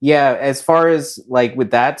 yeah, as far as like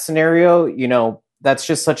with that scenario, that's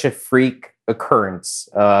just such a freak occurrence.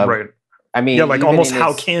 Right. I mean, yeah, like almost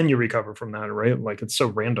how can you recover from that, right? Like it's so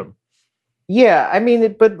random. Yeah, I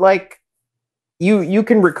mean, but like you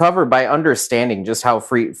can recover by understanding just how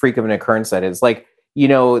freak of an occurrence that is. Like,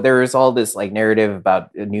 there's all this like narrative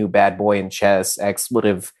about a new bad boy in chess,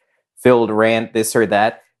 expletive filled rant, this or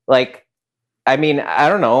that. Like, I mean, I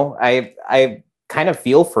don't know. I kind of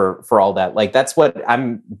feel for all that. Like, that's what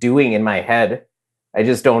I'm doing in my head. I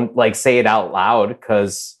just don't like say it out loud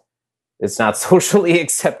because it's not socially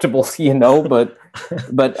acceptable,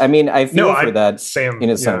 but I mean, I feel for that in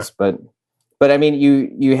a sense, but I mean,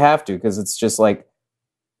 you have to, because it's just like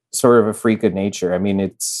sort of a freak of nature. I mean,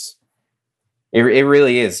 it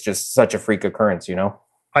really is just such a freak occurrence,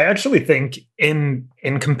 I actually think in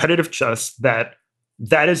competitive chess that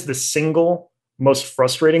is the single most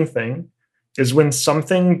frustrating thing, is when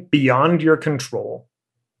something beyond your control,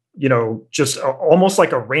 just almost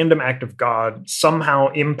like a random act of God, somehow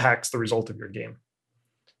impacts the result of your game.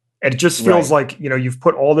 It just feels like, you've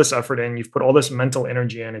put all this effort in, you've put all this mental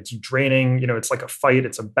energy in, it's draining, it's like a fight,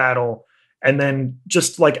 it's a battle. And then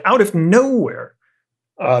just like out of nowhere,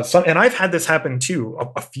 and I've had this happen too,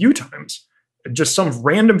 a few times, just some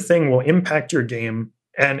random thing will impact your game.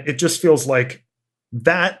 And it just feels like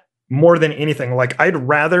that more than anything. Like I'd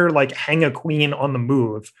rather like hang a queen on the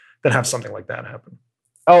move than have something like that happen.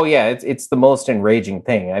 Oh yeah. It's the most enraging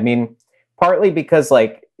thing. I mean, partly because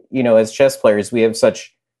like, as chess players, we have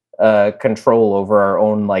such control over our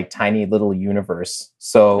own like tiny little universe.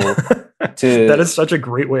 So that is such a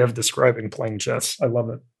great way of describing playing chess. I love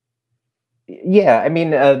it. Yeah, I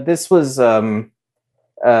mean, this was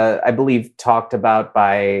I believe talked about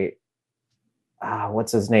by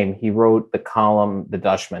what's his name? He wrote the column, The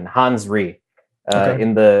Dutchman, Hans Ree, Okay.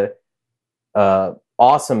 in the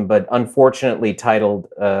awesome but unfortunately titled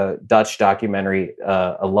Dutch documentary,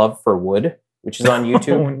 A Love for Wood, which is on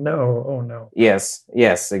YouTube. Oh no.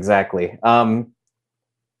 Yes, exactly.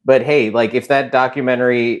 But hey, like if that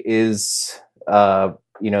documentary is,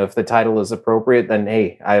 if the title is appropriate, then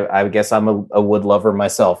hey, I guess I'm a wood lover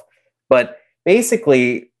myself. But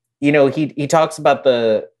basically, he talks about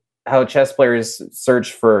how chess players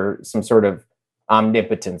search for some sort of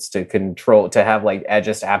omnipotence to control, to have like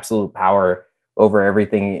just absolute power over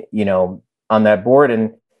everything, on that board.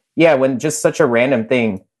 And yeah, when just such a random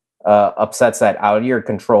thing upsets that out of your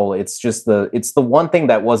control, it's the one thing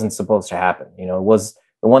that wasn't supposed to happen. It was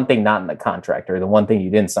the one thing not in the contract, or the one thing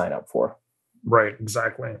you didn't sign up for. Right,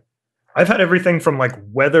 exactly. I've had everything from like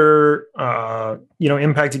weather,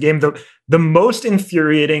 impact a game. The most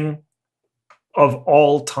infuriating of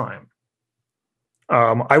all time.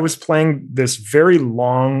 I was playing this very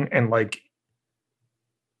long and like,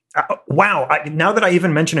 wow. Now that I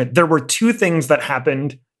even mention it, there were two things that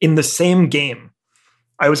happened in the same game.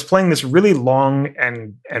 I was playing this really long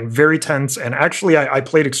and very tense, and actually I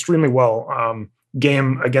played extremely well.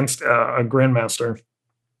 Game against a grandmaster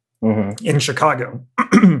in Chicago.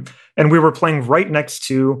 And we were playing right next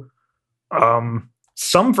to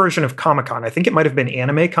some version of Comic-Con. I think it might have been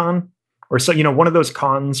Anime Con, or so, one of those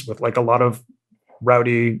cons with like a lot of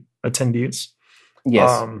rowdy attendees.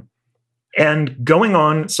 Yes. And going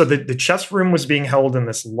on, so the chess room was being held in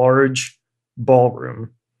this large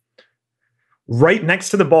ballroom. Right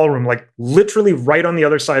next to the ballroom, like literally right on the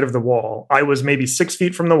other side of the wall. I was maybe 6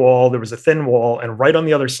 feet from the wall. There was a thin wall, and right on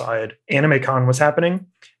the other side, AnimeCon was happening.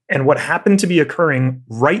 And what happened to be occurring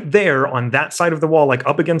right there on that side of the wall, like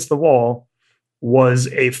up against the wall, was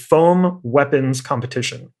a foam weapons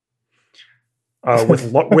competition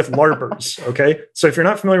with LARPers. Okay, so if you're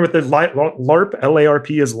not familiar with the LARP,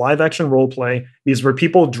 LARP is live action role play. These were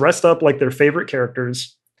people dressed up like their favorite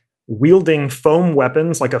characters, wielding foam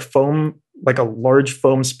weapons, like a large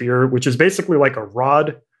foam spear, which is basically like a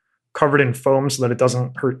rod covered in foam so that it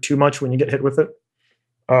doesn't hurt too much when you get hit with it.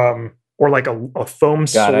 Or like a foam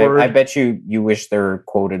sword. I bet you wish they were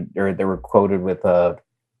quoted with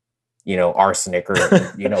arsenic or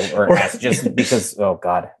or just because, oh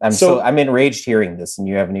God, I'm enraged hearing this, and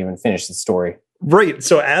you haven't even finished the story. Right.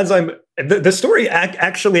 So the story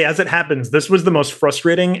actually, as it happens, this was the most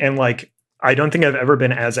frustrating, and like, I don't think I've ever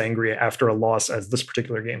been as angry after a loss as this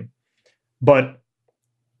particular game. But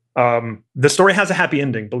the story has a happy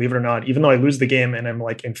ending, believe it or not, even though I lose the game and I'm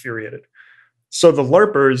like infuriated. So the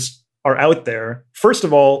LARPers are out there. First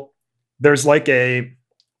of all, there's like I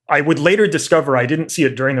would later discover, I didn't see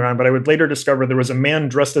it during the round, but I would later discover there was a man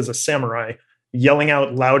dressed as a samurai yelling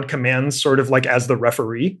out loud commands, sort of like as the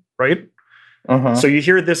referee, right? Uh-huh. So you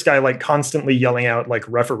hear this guy like constantly yelling out like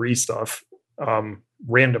referee stuff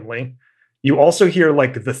randomly. You also hear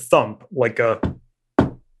like the thump,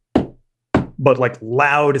 but like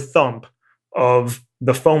loud thump of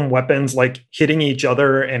the foam weapons like hitting each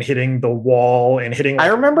other and hitting the wall and hitting. I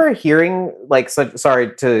remember hearing like such.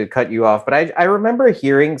 Sorry to cut you off, but I remember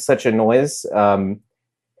hearing such a noise.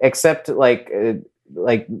 Except like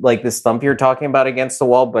this thump you're talking about against the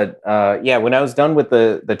wall. But yeah, when I was done with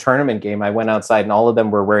the tournament game, I went outside and all of them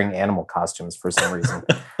were wearing animal costumes for some reason.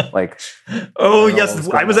 Like, oh yes,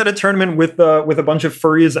 I was at a tournament with a bunch of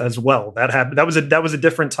furries as well. That happened. That was a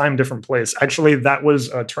different time, different place. Actually, that was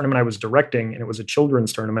a tournament I was directing, and it was a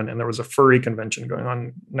children's tournament, and there was a furry convention going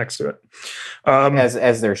on next to it.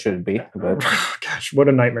 As there should be. But. Gosh, what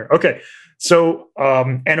a nightmare. Okay, so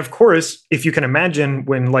and of course, if you can imagine,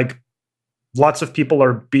 when like lots of people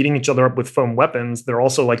are beating each other up with foam weapons, they're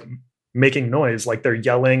also like making noise, like they're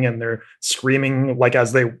yelling and they're screaming like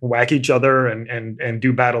as they whack each other and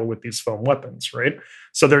do battle with these foam weapons, right?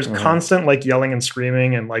 So there's constant like yelling and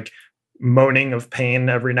screaming and like moaning of pain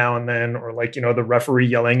every now and then, or like, the referee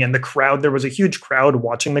yelling, and the crowd, there was a huge crowd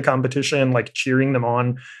watching the competition, like cheering them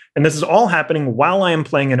on. And this is all happening while I am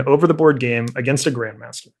playing an over the board game against a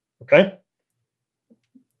grandmaster. Okay.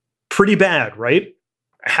 Pretty bad, right?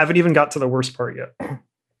 I haven't even got to the worst part yet.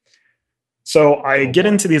 So I get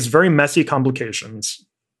into these very messy complications,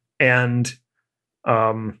 and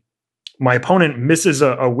my opponent misses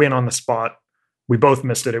a win on the spot. We both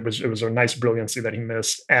missed it. It was a nice brilliancy that he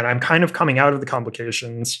missed. And I'm kind of coming out of the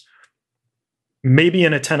complications, maybe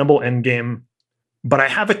in a tenable endgame, but I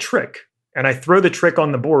have a trick, and I throw the trick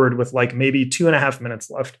on the board with like maybe 2.5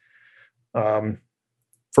 minutes left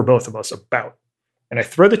for both of us about. And I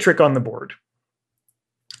throw the trick on the board.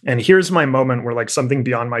 And here's my moment where like something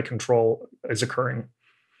beyond my control is occurring.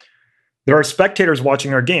 there are spectators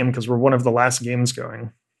watching our game because we're one of the last games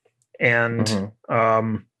going. And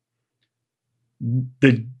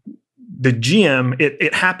the GM,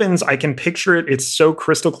 it happens. I can picture it. It's so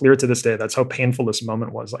crystal clear to this day. That's how painful this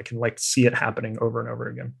moment was. I can like see it happening over and over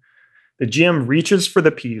again. The GM reaches for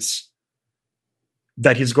the piece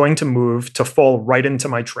that he's going to move to fall right into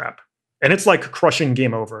my trap. And it's like crushing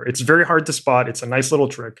game over. It's very hard to spot. It's a nice little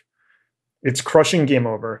trick. It's crushing game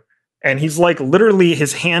over. And he's like, literally,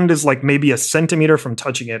 his hand is like maybe a centimeter from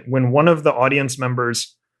touching it when one of the audience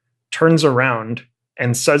members turns around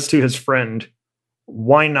and says to his friend,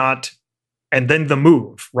 why not? And then the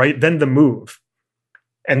move, right? Then the move.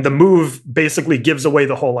 And the move basically gives away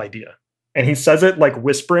the whole idea. And he says it like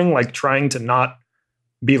whispering, like trying to not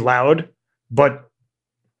be loud, but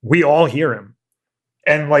we all hear him.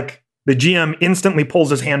 And like the GM instantly pulls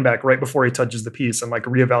his hand back right before he touches the piece and like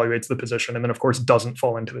reevaluates the position. And then of course doesn't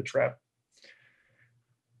fall into the trap.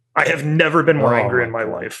 I have never been more angry in my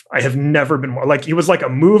life. I have never been more like, he was like a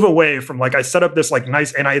move away from like, I set up this like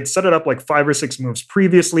nice, and I had set it up like 5 or 6 moves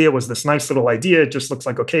previously. It was this nice little idea. It just looks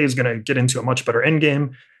like, okay, he's going to get into a much better end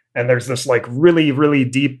game. And there's this like really, really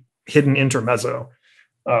deep hidden intermezzo.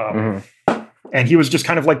 And he was just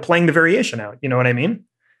kind of like playing the variation out. You know what I mean?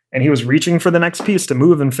 And he was reaching for the next piece to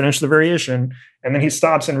move and finish the variation. And then he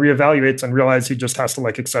stops and reevaluates and realizes he just has to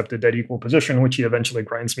like accept a dead equal position, which he eventually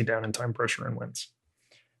grinds me down in time pressure and wins.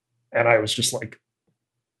 And I was just like,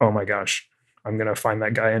 oh my gosh, I'm going to find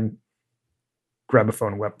that guy and grab a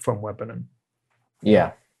foam weapon. And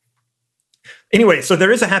yeah. Anyway, so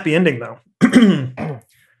there is a happy ending though.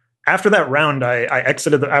 After that round, I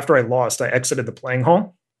exited after I lost, I exited the playing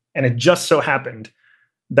hall. And it just so happened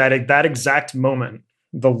that at that exact moment,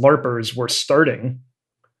 the LARPers were starting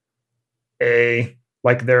their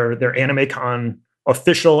AnimeCon,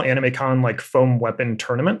 official AnimeCon like foam weapon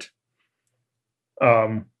tournament.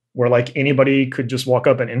 Where like anybody could just walk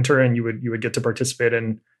up and enter, and you would get to participate,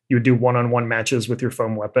 and you would do one-on-one matches with your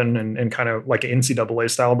foam weapon and kind of like an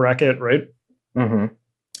NCAA style bracket, right? Mm-hmm.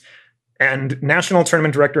 And national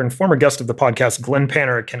tournament director and former guest of the podcast, Glenn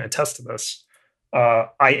Panner, can attest to this.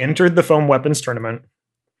 I entered the foam weapons tournament,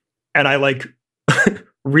 and I like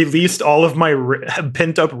released all of my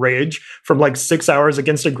pent up rage from like 6 hours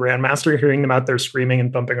against a grandmaster, hearing them out there screaming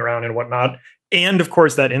and thumping around and whatnot. And of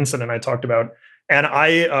course, that incident I talked about. And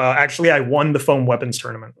I won the foam weapons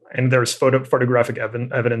tournament, and there's photographic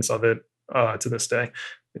evidence of it to this day.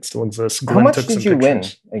 It still exists. Glenn How much did you win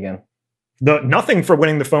again? Nothing for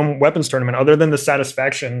winning the foam weapons tournament, other than the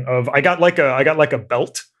satisfaction of I got like a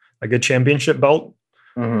belt, like a championship belt.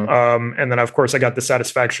 Mm-hmm. And then of course I got the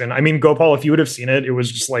satisfaction. I mean, Gopal, if you would have seen it, it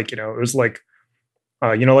was just like, it was like,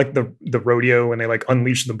 like the rodeo when they like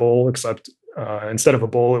unleash the bull, except instead of a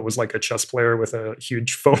bull, it was like a chess player with a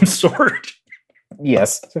huge foam sword.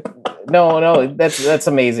 Yes. No, that's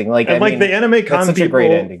amazing. Like, and like the AnimeCon such people, a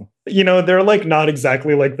great ending. They're like not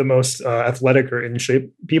exactly like the most athletic or in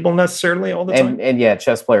shape people necessarily all the time. And yeah,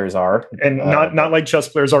 chess players are, and not like chess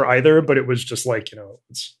players are either. But it was just like,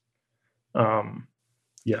 it's,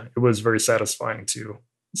 it was very satisfying to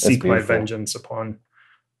seek my vengeance upon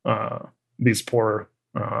these poor.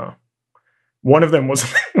 One of them was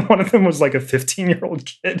like a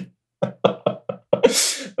 15-year-old kid.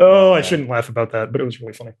 Oh, I shouldn't laugh about that, but it was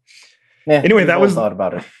really funny. Yeah, anyway, that was thought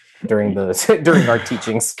about it during our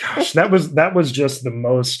teachings. Gosh, that was just the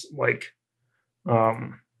most like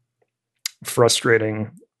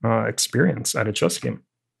frustrating experience at a chess game.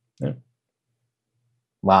 Yeah.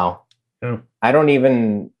 Wow. Yeah. I don't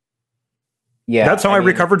even. Yeah. That's how I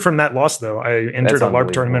recovered from that loss, though. I entered a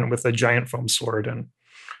LARP tournament with a giant foam sword and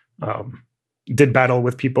did battle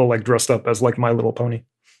with people like dressed up as like My Little Pony.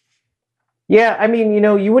 Yeah, I mean,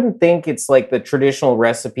 you wouldn't think it's like the traditional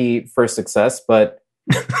recipe for success, but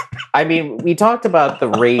I mean, we talked about the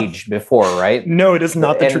rage before, right? No, it is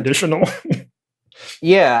not the traditional.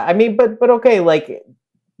 Yeah, I mean, but okay, like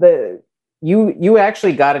you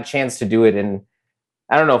actually got a chance to do it, and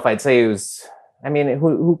I don't know if I'd say it was. I mean,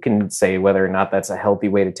 who can say whether or not that's a healthy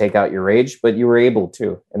way to take out your rage? But you were able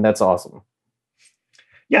to, and that's awesome.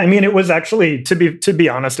 Yeah, I mean, it was actually, to be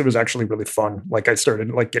honest, it was actually really fun. Like I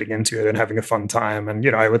started like getting into it and having a fun time, and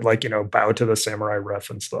I would like bow to the samurai ref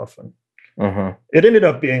and stuff, and it ended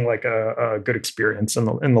up being like a good experience in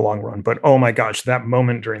the long run. But oh my gosh, that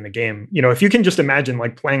moment during the game, if you can just imagine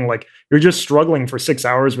like playing, like you're just struggling for 6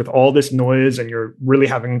 hours with all this noise, and you're really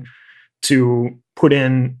having to put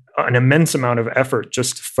in an immense amount of effort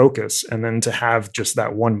just to focus, and then to have just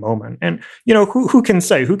that one moment. And who can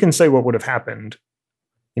say what would have happened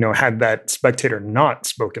had that spectator not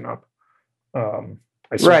spoken up.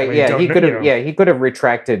 Right. Yeah. He could have. Yeah. He could have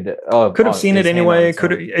retracted. Could have seen it anyway.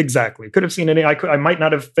 Could have seen it. I might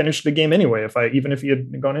not have finished the game anyway even if he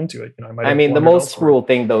had gone into it. I mean, the most cruel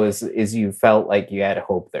thing though is you felt like you had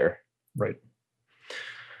hope there. Right.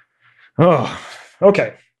 Oh,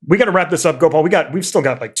 okay. We got to wrap this up, Gopal. We've still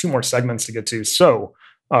got like 2 more segments to get to. So,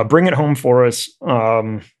 bring it home for us.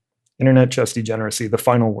 Internet chess degeneracy. The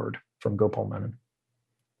final word from Gopal Menon.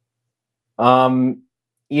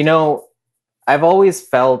 I've always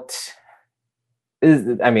felt,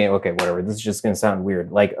 okay, whatever. This is just going to sound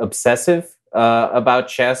weird. Like obsessive about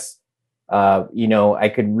chess.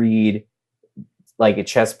 I could read like a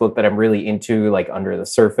chess book that I'm really into, like Under the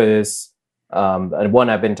Surface. One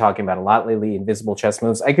I've been talking about a lot lately, Invisible Chess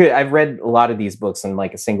Moves. I've read a lot of these books in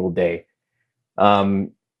like a single day.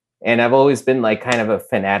 And I've always been like kind of a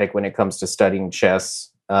fanatic when it comes to studying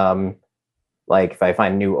chess. Like if I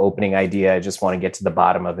find a new opening idea, I just want to get to the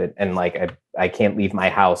bottom of it. And like, I can't leave my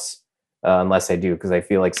house unless I do, because I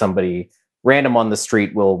feel like somebody random on the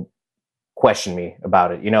street will question me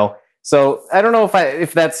about it, So I don't know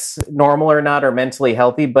if that's normal or not, or mentally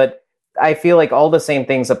healthy, but I feel like all the same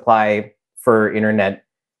things apply for internet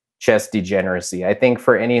chess degeneracy. I think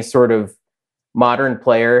for any sort of modern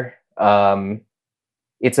player,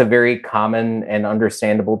 it's a very common and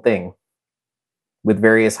understandable thing with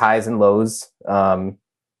various highs and lows. Some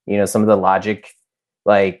of the logic,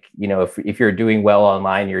 like, if you're doing well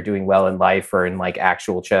online, you're doing well in life or in like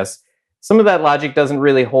actual chess. Some of that logic doesn't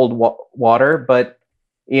really hold water, but,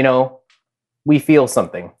 we feel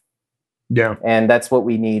something. Yeah. And that's what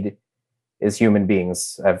we need as human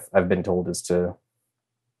beings. I've been told is to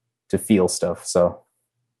feel stuff. So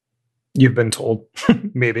you've been told,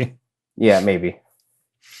 maybe. Yeah, maybe.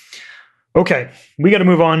 Okay, we got to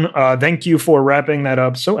move on. Thank you for wrapping that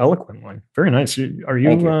up so eloquently. Very nice. Are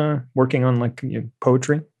you working on like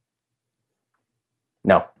poetry?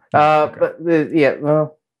 No. Okay. But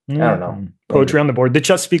well, I don't know. Poetry on the board. The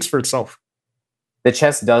chess speaks for itself. The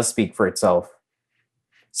chess does speak for itself.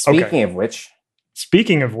 Speaking of which,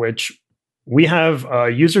 we have a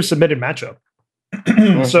user-submitted matchup.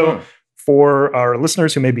 So for our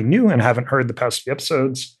listeners who may be new and haven't heard the past few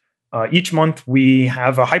episodes, each month we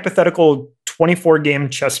have a hypothetical 24-game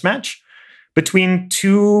chess match between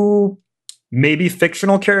 2 maybe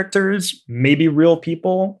fictional characters, maybe real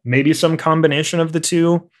people, maybe some combination of the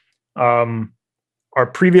 2. Our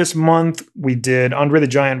previous month we did Andre the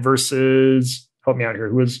Giant versus, help me out here,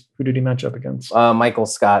 who did he match up against? Michael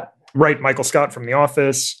Scott. Right, Michael Scott from The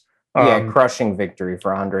Office. Crushing victory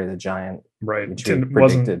for Andre the Giant. Right, it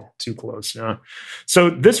wasn't too close. Yeah. So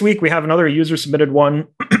this week we have another user-submitted one.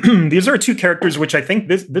 These are 2 characters, which I think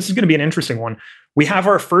this is going to be an interesting one. We have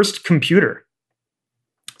our first computer.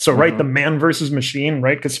 So, right, the man versus machine,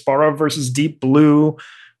 right? Kasparov versus Deep Blue.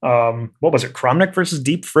 What was it? Kramnik versus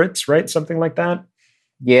Deep Fritz, right? Something like that.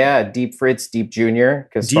 Yeah, Deep Fritz, Deep Junior.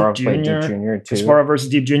 Kasparov played Deep Junior too. Kasparov versus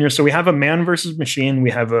Deep Junior. So we have a man versus machine. We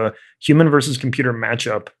have a human versus computer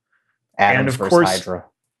matchup. Adams versus Hydra.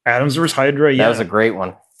 Adams versus Hydra. Yeah, that was a great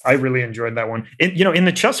one. I really enjoyed that one. In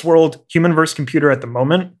the chess world, human versus computer at the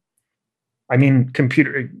moment, I mean,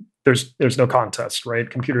 computer. There's no contest, right?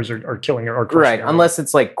 Computers are killing or crushing. Right, unless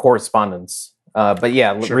it's like correspondence. But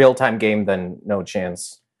yeah, sure. Real-time game, then no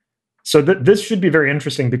chance. So this should be very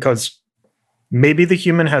interesting because maybe the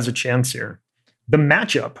human has a chance here. The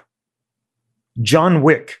matchup: John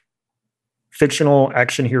Wick, fictional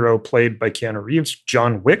action hero played by Keanu Reeves.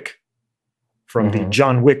 John Wick from the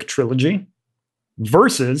John Wick trilogy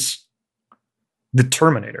versus the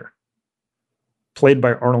Terminator, played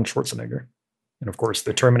by Arnold Schwarzenegger. And of course,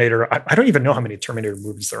 the Terminator, I don't even know how many Terminator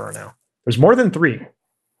movies there are now. There's more than 3.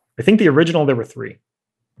 I think the original, there were 3.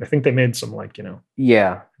 I think they made some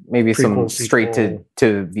Yeah, maybe some straight to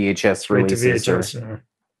VHS releases. To VHS, yeah.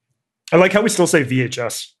 I like how we still say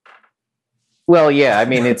VHS. Well, yeah, I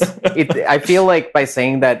mean, I feel like by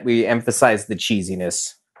saying that we emphasize the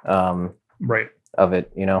cheesiness right. of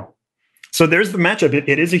it, So there's the matchup.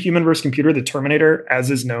 It is a human versus computer. The Terminator, as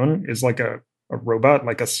is known, is like a robot,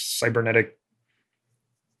 like a cybernetic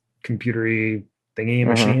computery thingy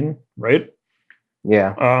machine, right?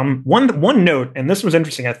 Yeah. One note, and this was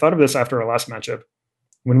interesting. I thought of this after our last matchup.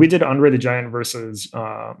 When we did Andre the Giant versus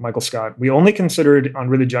Michael Scott, we only considered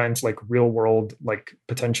Andre the Giant's like real world like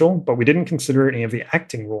potential, but we didn't consider any of the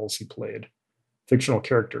acting roles he played, fictional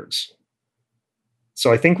characters.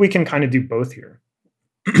 So I think we can kind of do both here.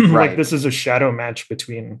 Right. Like this is a shadow match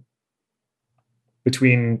between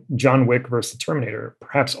John Wick versus the Terminator,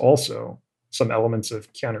 perhaps also some elements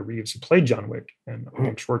of Keanu Reeves, who played John Wick, and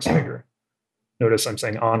Arnold Schwarzenegger. Notice I'm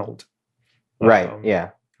saying Arnold. Right, yeah.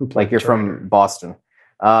 Like you're from Boston.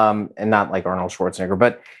 and not like Arnold Schwarzenegger.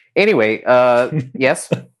 But anyway,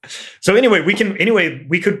 yes. So anyway,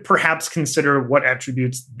 we could perhaps consider what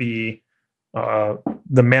attributes the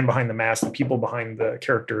man behind the mask, the people behind the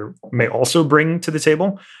character, may also bring to the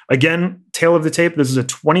table. Again, tail of the tape. This is a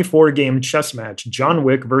 24-game chess match. John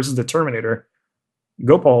Wick versus the Terminator.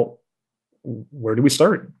 Gopal, where do we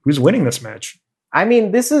start? Who's winning this match? I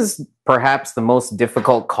mean, this is perhaps the most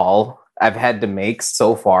difficult call I've had to make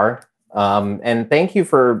so far. And thank you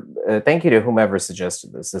to whomever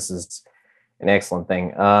suggested this. This is an excellent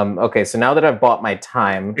thing. Okay, so now that I've bought my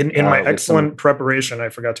time... In my excellent preparation, I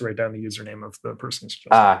forgot to write down the username of the person who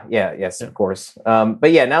suggested it. Yes, of course.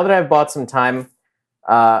 But yeah, now that I've bought some time,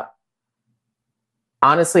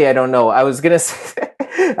 honestly, I don't know. I was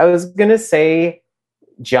gonna say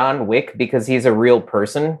John Wick because he's a real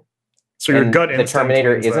person. So your gut instinct, the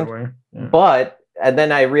Terminator isn't. Yeah. But and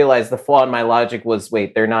then I realized the flaw in my logic was,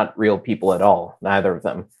 wait, they're not real people at all. Neither of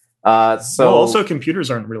them. Also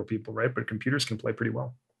computers aren't real people, right? But computers can play pretty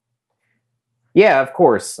well. Yeah, of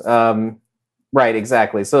course. Right,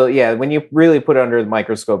 exactly. So yeah, when you really put it under the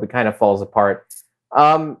microscope, it kind of falls apart.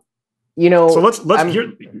 So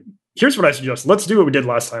here's what I suggest. Let's do what we did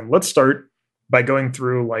last time. Let's start by going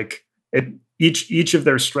through like each of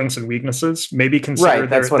their strengths and weaknesses. Maybe consider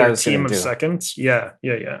their team of seconds. Yeah.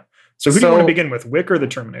 So who do you want to begin with, Wick or the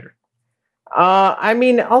Terminator? I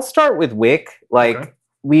mean, I'll start with Wick. Like,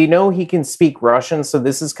 we know he can speak Russian, so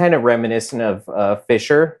this is kind of reminiscent of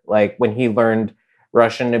Fisher, like when he learned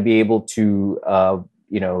Russian to be able to,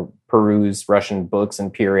 peruse Russian books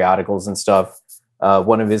and periodicals and stuff.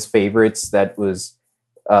 One of his favorites that was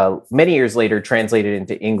many years later translated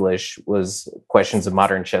into English was Questions of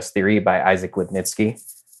Modern Chess Theory by Isaac Lipnitsky.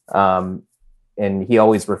 And he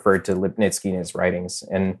always referred to Lipnitsky in his writings.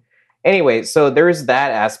 And anyway, so there's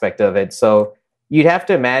that aspect of it. So you'd have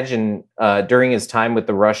to imagine during his time with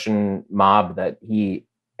the Russian mob that he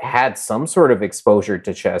had some sort of exposure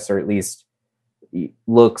to chess, or at least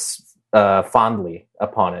looks fondly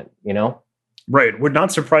upon it, you know? Right. Would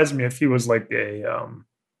not surprise me if he was like a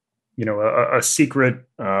secret,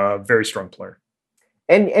 very strong player.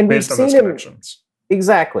 And we've seen him,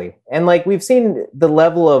 exactly. And like we've seen the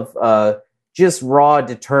level of just raw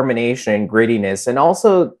determination and grittiness, and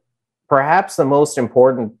also perhaps the most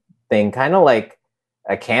important thing, kind of like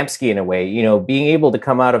a Kamsky in a way, you know, being able to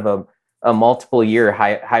come out of a multiple year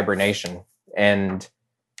hibernation and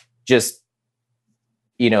just,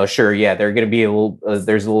 you know, sure, yeah, they're going to be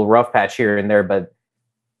there's a little rough patch here and there, but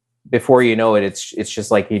before you know it, it's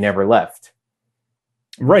just like he never left.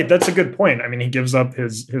 Right, that's a good point. I mean, he gives up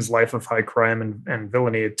his life of high crime and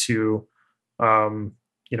villainy to,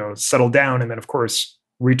 settle down, and then of course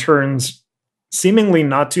returns seemingly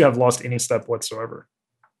not to have lost any step whatsoever.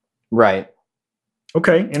 Right.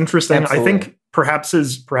 Okay, interesting. Absolutely. I think perhaps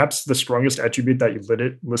the strongest attribute that you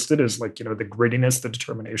listed is like, the grittiness, the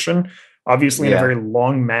determination. Obviously, in a very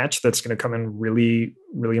long match, that's going to come in really,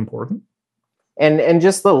 really important. And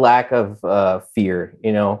just the lack of fear,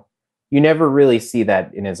 you know, you never really see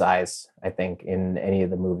that in his eyes, I think, in any of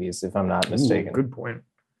the movies, if I'm not mistaken. Ooh, good point.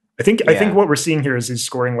 I think what we're seeing here is he's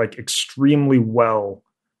scoring like extremely well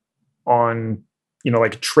on,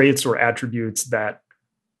 like traits or attributes that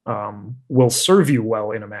will serve you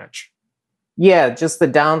well in a match. Yeah, just the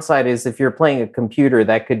downside is if you're playing a computer,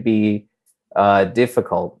 that could be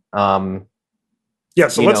difficult. So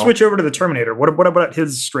let's switch over to the Terminator. What about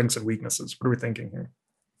his strengths and weaknesses? What are we thinking here?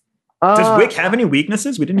 Does Wick have any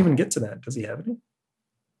weaknesses? We didn't even get to that. Does he have any?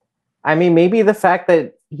 I mean, maybe the fact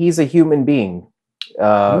that he's a human being.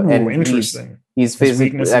 And interesting. He's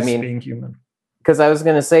physically. I mean, being human. Because I was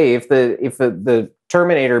going to say, if the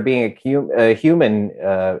Terminator being a human,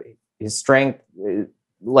 his strength,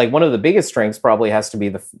 like one of the biggest strengths, probably has to be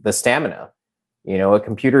the stamina. You know, a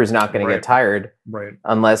computer is not going to get tired, right?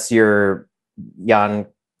 Unless you're Jan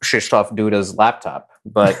Krzysztof Duda's laptop.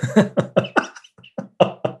 But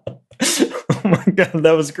oh my god,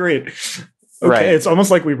 that was great. Okay, right. It's almost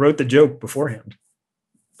like we wrote the joke beforehand.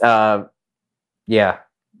 Yeah.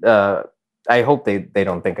 I hope they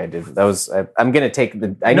don't think I did. That was. I'm going to take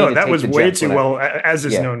the. That was way too well. As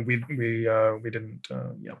is known, we didn't.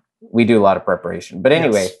 We do a lot of preparation, but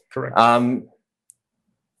anyway, yes, correct.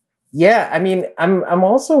 Yeah, I mean, I'm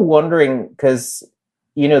also wondering because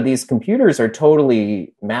these computers are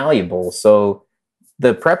totally malleable, so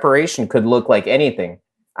the preparation could look like anything.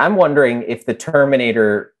 I'm wondering if the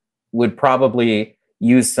Terminator would probably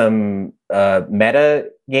use some meta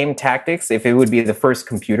game tactics, if it would be the first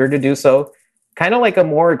computer to do so, kind of like a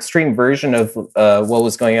more extreme version of what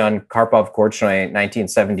was going on in Karpov-Korchnoi in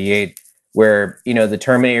 1978, where the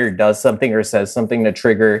Terminator does something or says something to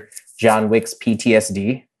trigger John Wick's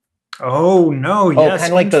PTSD. Oh no! Yes,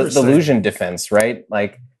 kind of like the illusion defense, right?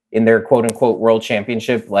 Like in their quote unquote world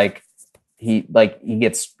championship, like he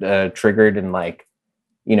gets triggered and like,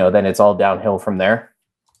 you know, then it's all downhill from there.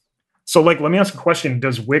 So like, let me ask a question: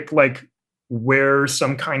 does Wick like wear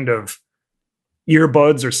some kind of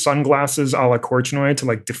earbuds or sunglasses a la Korchnoi to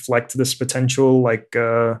like deflect this potential like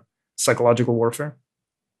psychological warfare?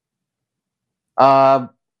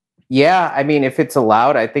 Yeah, I mean, if it's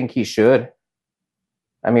allowed, I think he should.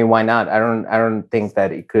 I mean, why not? I don't think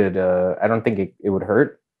that it could. I don't think it would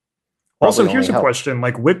hurt. Also, here's a question: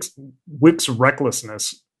 like Wick's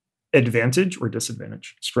recklessness, advantage or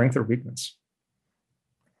disadvantage, strength or weakness?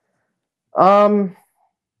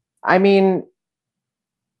 I mean,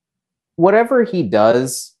 whatever he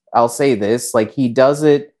does, I'll say this: like he does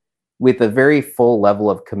it with a very full level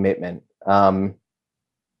of commitment.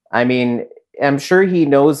 I mean, I'm sure he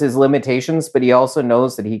knows his limitations, but he also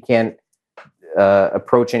knows that he can't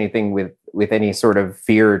approach anything with any sort of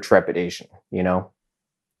fear or trepidation, you know?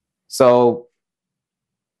 So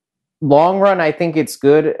long run, I think it's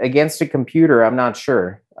good. Against a computer, I'm not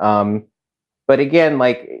sure. But again,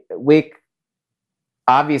 like Wick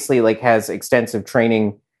obviously like has extensive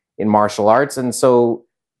training in martial arts. And so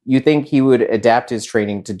you think he would adapt his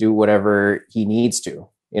training to do whatever he needs to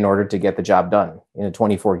in order to get the job done in a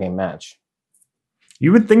 24-game match.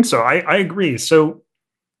 You would think so. I agree. So,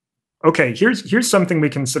 okay, here's something we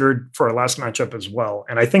considered for our last matchup as well.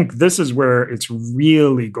 And I think this is where it's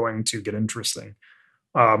really going to get interesting.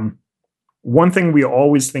 One thing we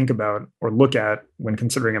always think about or look at when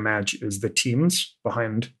considering a match is the teams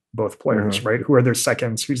behind both players, right? Who are their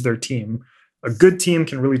seconds? Who's their team? A good team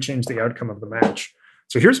can really change the outcome of the match.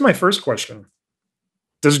 So here's my first question.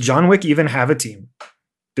 Does John Wick even have a team?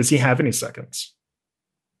 Does he have any seconds?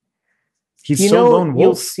 He's lone wolf.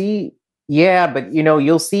 You'll see. Yeah, but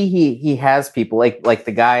you'll see he has people like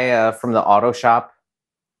the guy from the auto shop.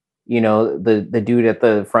 You know, the dude at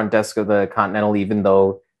the front desk of the Continental. Even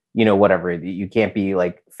though whatever, you can't be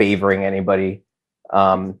like favoring anybody.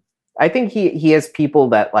 I think he has people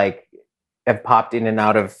that like have popped in and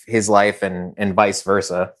out of his life and vice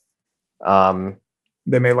versa.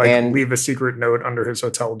 They may leave a secret note under his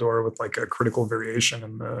hotel door with like a critical variation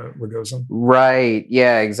in the Rogozin. Right.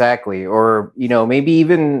 Yeah, exactly. Or, maybe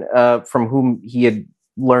even from whom he had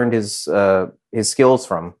learned his skills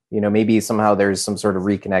from. Maybe somehow there's some sort of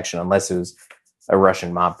reconnection, unless it was a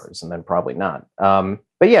Russian mob person, then probably not.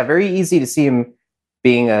 But yeah, very easy to see him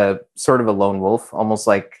being a sort of a lone wolf, almost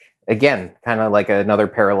like, again, kind of like another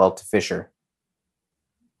parallel to Fischer.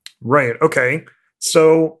 Right. Okay.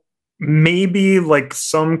 So maybe like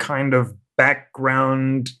some kind of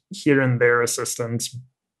background here and there assistance,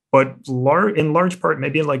 but in large part,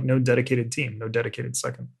 maybe like no dedicated team, no dedicated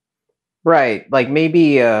second. Right. Like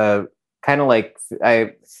maybe kind of like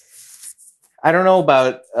I don't know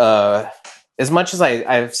about as much as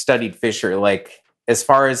I've studied Fischer, like as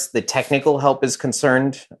far as the technical help is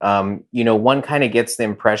concerned, one kind of gets the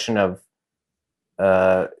impression of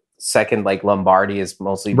second, like Lombardi is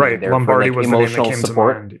mostly right. There Lombardi for like was emotional the name that came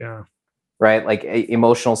support. to mind. Yeah. Right, like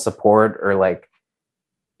emotional support, or like,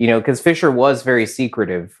 because Fischer was very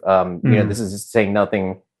secretive. This is saying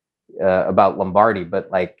nothing about Lombardi, but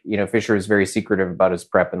like, Fischer is very secretive about his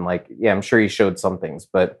prep, and like, yeah, I'm sure he showed some things,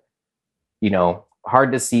 but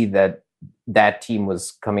hard to see that team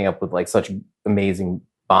was coming up with like such amazing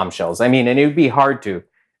bombshells. I mean, and it would be hard to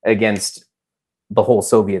against the whole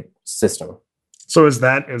Soviet system. So is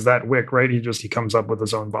that Wick, right? He comes up with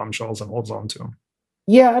his own bombshells and holds on to them.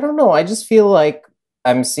 Yeah, I don't know. I just feel like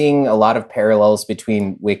I'm seeing a lot of parallels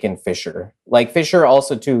between Wick and Fischer. Like Fischer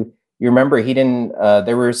also too, you remember he didn't,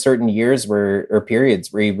 there were certain years or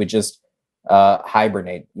periods where he would just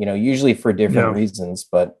hibernate, usually for different reasons,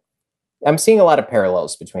 but I'm seeing a lot of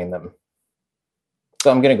parallels between them. So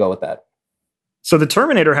I'm going to go with that. So the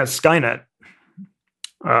Terminator has Skynet,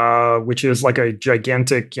 which is like a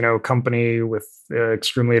gigantic, company with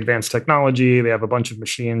extremely advanced technology. They have a bunch of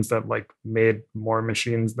machines that like made more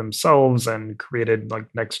machines themselves and created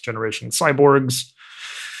like next generation cyborgs.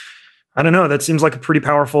 I don't know. That seems like a pretty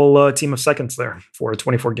powerful team of seconds there for a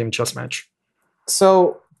 24-game chess match.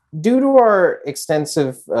 So due to our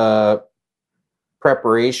extensive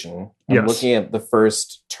preparation, I'm looking at the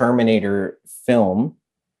first Terminator film.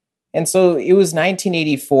 And so it was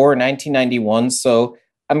 1984, 1991. So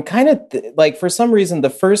I'm kind of like, for some reason, the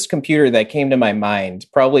first computer that came to my mind,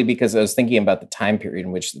 probably because I was thinking about the time period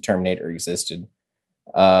in which the Terminator existed,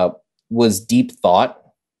 was Deep Thought.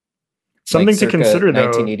 Something to consider,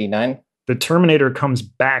 1989. the Terminator comes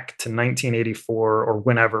back to 1984 or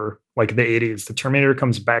whenever, like the 80s. The Terminator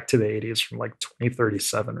comes back to the 80s from like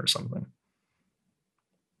 2037 or something.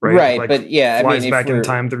 Right, like, but yeah, flies back in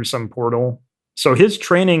time through some portal. So his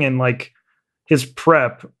training and like his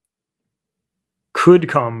prep could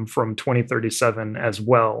come from 2037 as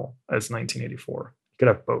well as 1984. You could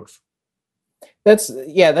have both. That's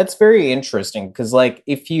very interesting, because like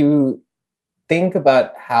if you think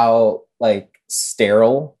about how like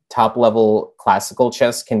sterile top level classical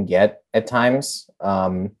chess can get at times,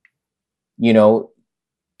 depending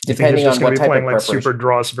on what type playing of like super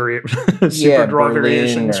draws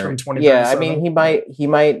variations from 2037. Yeah, I mean he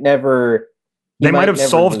might never. They might have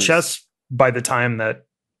solved chess by the time that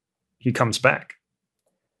he comes back.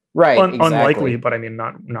 Right, exactly. Unlikely, but I mean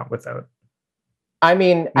not without. I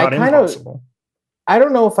mean, impossible. I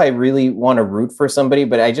don't know if I really want to root for somebody,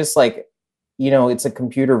 but I just like, it's a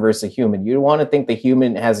computer versus a human. You want to think the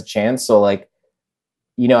human has a chance. So like,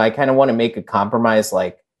 I kind of want to make a compromise,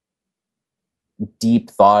 like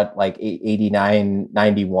deep thought, like 89,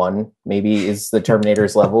 91 maybe is the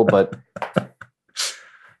Terminator's level, but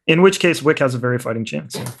in which case Wick has a very fighting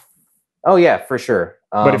chance. Oh yeah, for sure.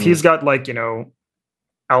 But if he's got like,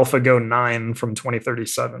 AlphaGo 9 from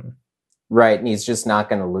 2037. Right. And he's just not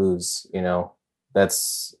going to lose,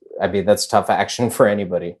 that's tough action for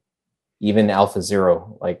anybody. Even Alpha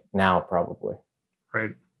Zero, like now, probably.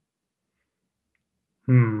 Right.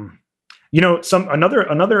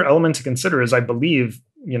 Another element to consider is, I believe,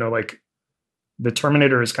 like the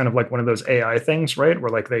Terminator is kind of like one of those AI things, right?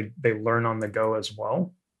 Where like they learn on the go as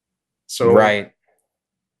well. So right.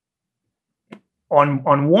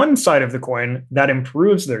 On one side of the coin, that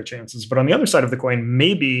improves their chances, but on the other side of the coin,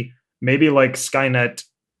 maybe like Skynet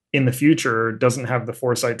in the future doesn't have the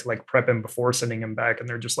foresight to like prep him before sending him back, and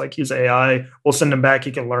they're just like, he's AI, we'll send him back,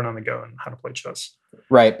 he can learn on the go and how to play chess.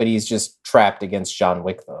 Right, but he's just trapped against John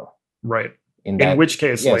Wick though. Right. In which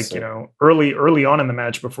case, early on in the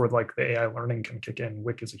match, before like the AI learning can kick in,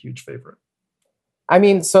 Wick is a huge favorite. I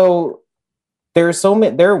mean, so there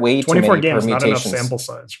are way too many 24 games, permutations. Not enough sample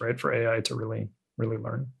size, right, for AI to really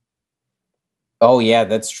learn. Oh yeah,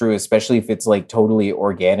 that's true, especially if it's like totally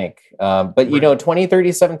organic. But right.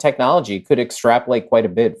 2037 technology could extrapolate quite a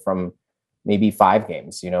bit from maybe 5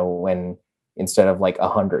 games, when instead of like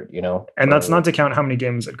 100, And that's not to count how many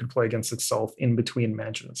games it could play against itself in between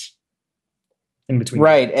matches.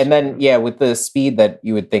 Right. Games. And then with the speed that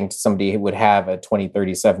you would think somebody would have at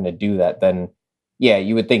 2037 to do that, then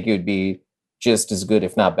you would think it would be just as good,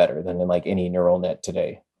 if not better, than in like any neural net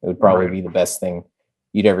today. It would probably be the best thing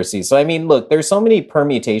you'd ever see. So, I mean, look, there's so many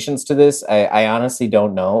permutations to this. I honestly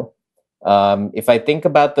don't know. If I think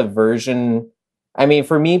about the version, I mean,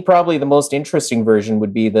 for me, probably the most interesting version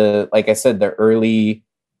would be like I said, the early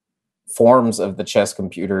forms of the chess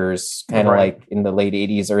computers, kind of like in the late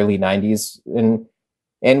 80s, early 90s.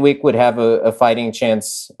 And Wick would have a fighting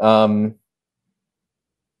chance. I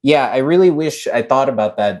really wish I thought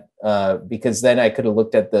about that because then I could have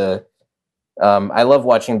looked at I love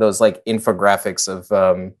watching those like infographics of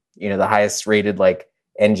the highest rated like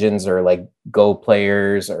engines or like Go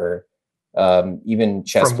players or even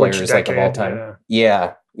chess players like of all time.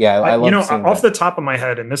 Yeah. I love off the top of my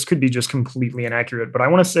head, and this could be just completely inaccurate, but I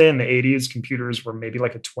want to say in the 80s computers were maybe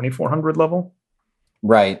like a 2400 level.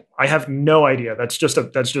 Right. I have no idea. That's just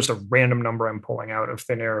a random number I'm pulling out of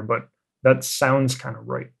thin air, but that sounds kind of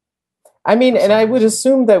right. I mean, and I would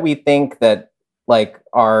assume that we think that like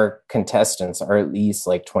our contestants are at least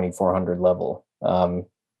like 2400 level.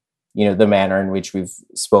 The manner in which we've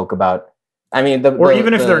spoke about. I mean,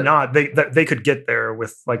 even if they're not, they could get there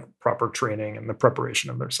with like proper training and the preparation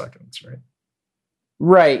of their seconds, right?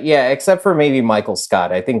 Right, yeah, except for maybe Michael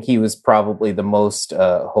Scott. I think he was probably the most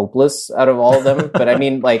hopeless out of all of them. But I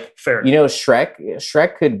mean, like, fair.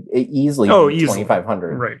 Shrek could easily be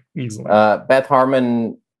 2500. Right, easily. Beth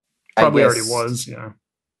Harmon probably already was, yeah.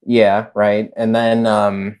 Yeah, right. And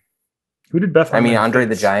then who did Beth Harmon? I mean, Andre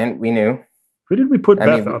the Giant, we knew. Who did we put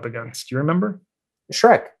Beth up against? Do you remember?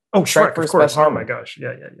 Shrek. Oh, Shrek, versus of course. Beth Harmon. Oh my gosh.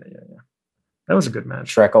 Yeah. That was a good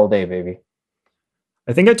match. Shrek all day, baby.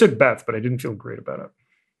 I think I took Beth, but I didn't feel great about it.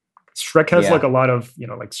 Shrek has like a lot of,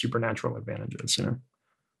 like supernatural advantages,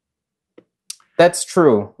 That's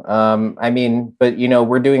true. I mean, but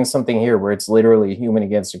we're doing something here where it's literally human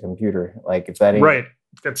against a computer. Like if that ain't right.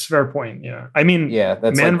 That's a fair point. Yeah. I mean,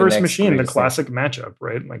 that's man like versus machine, the classic matchup,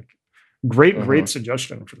 right? Like great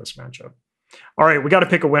suggestion for this matchup. All right. We got to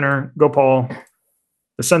pick a winner. Go, Paul.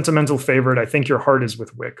 The sentimental favorite. I think your heart is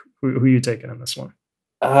with Wick. Who are you taking in this one?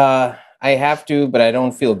 I have to, but I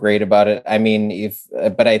don't feel great about it. I mean,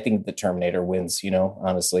 but I think the Terminator wins,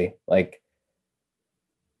 honestly. Like,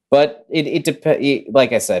 But it depends.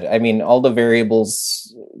 Like I said, I mean, all the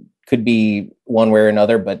variables could be one way or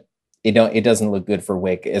another, but it doesn't look good for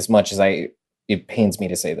Wick as much as it pains me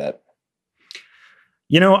to say that.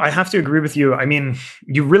 I have to agree with you. I mean,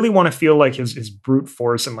 you really want to feel like his brute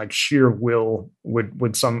force and like sheer will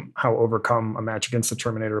would somehow overcome a match against the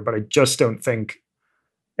Terminator, but I just don't think,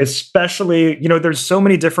 especially, there's so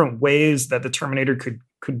many different ways that the Terminator could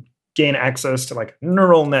gain access to like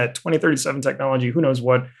neural net 2037 technology, who knows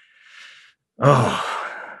what. Oh,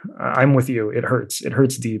 I'm with you. It hurts. It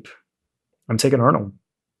hurts deep. I'm taking Arnold.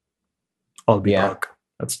 I'll be back.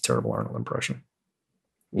 That's a terrible Arnold impression.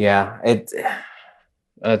 Yeah, it's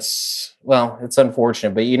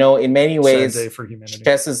unfortunate, but in many ways, sad day for humanity.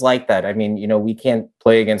 Chess is like that. I mean, we can't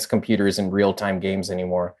play against computers in real-time games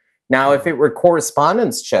anymore. Now, if it were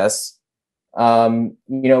correspondence chess, Wick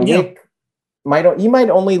he might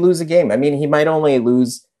only lose a game. I mean, he might only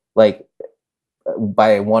lose like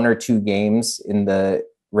by 1 or 2 games in the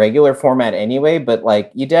regular format anyway, but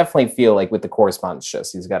like you definitely feel like with the correspondence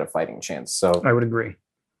chess, he's got a fighting chance. So I would agree.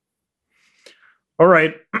 All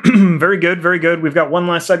right. Very good. Very good. We've got one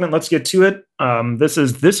last segment. Let's get to it. This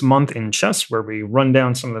is This Month in Chess, where we run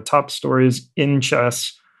down some of the top stories in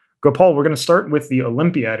chess. Gopal, we're going to start with the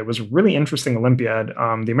Olympiad. It was a really interesting Olympiad.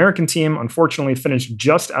 The American team, unfortunately, finished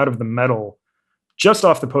just out of the medal, just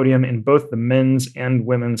off the podium in both the men's and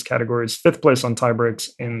women's categories. 5th place on tiebreaks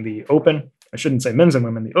in the open. I shouldn't say men's and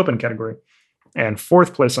women, the open category. And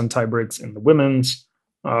 4th place on tiebreaks in the women's.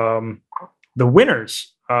 The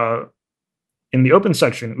winners in the open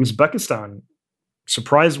section, Uzbekistan,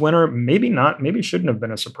 surprise winner, maybe not, maybe shouldn't have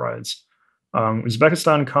been a surprise.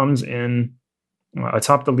 Uzbekistan comes in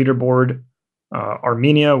atop the leaderboard.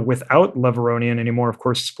 Armenia, without Leveronian anymore, of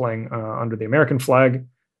course, is playing under the American flag,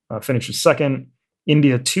 finishes 2nd.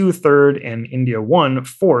 India 2, 3rd, and India 1,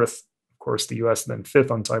 4th. Of course, the US then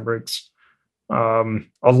 5th on tiebreaks.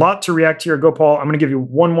 A lot to react here, Gopal. I'm going to give you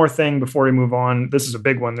one more thing before we move on. This is a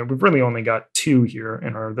big one. We've really only got 2 here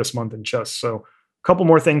in our This Month in Chess. So a couple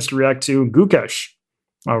more things to react to. Gukesh,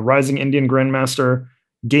 rising Indian grandmaster,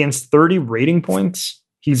 gains 30 rating points.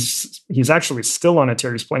 He's actually still on a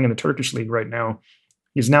tear. He's playing in the Turkish league right now.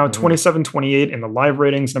 He's now 27-28 in the live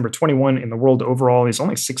ratings, number 21 in the world overall. He's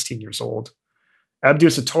only 16 years old.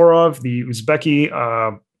 Abdusatorov, the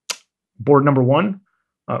Uzbeki, board number 1.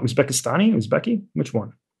 Uzbeki? Which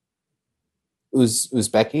one?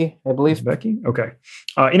 Uzbeki, I believe. Uzbeki? Okay.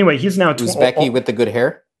 Anyway, he's now... Uzbeki with the good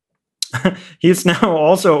hair? He's now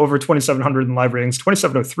also over 2,700 in live ratings,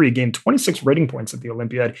 2703, gained 26 rating points at the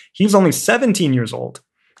Olympiad. He's only 17 years old.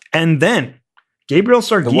 And then Gabriel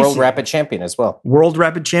Sargisian. The World Rapid Champion as well. World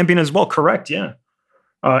Rapid Champion as well, correct, yeah.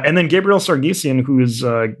 And then Gabriel Sargisian, whose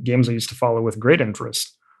games I used to follow with great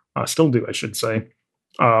interest, still do, I should say.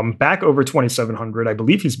 Back over 2,700. I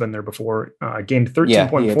believe he's been there before. Gained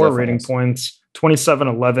 13.4 rating points,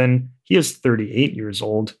 27-11. He is 38 years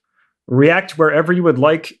old. React wherever you would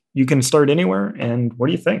like. You can start anywhere. And what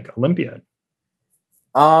do you think? Olympiad.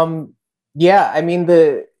 Yeah, I mean,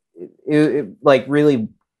 really,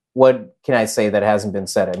 what can I say that hasn't been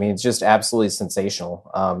said? I mean, it's just absolutely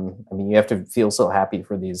sensational. I mean, you have to feel so happy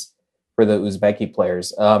for the Uzbeki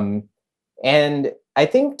players. And I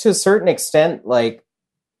think to a certain extent, like,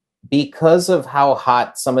 because of how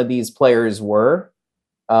hot some of these players were,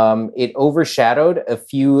 it overshadowed a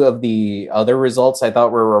few of the other results I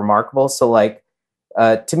thought were remarkable. So, like,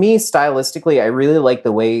 to me, stylistically, I really like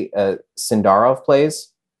the way Sindarov plays.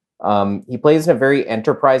 He plays in a very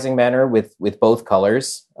enterprising manner with both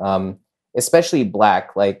colors, especially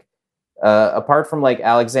black. Like, apart from like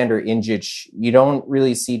Alexander Ingic, you don't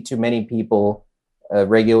really see too many people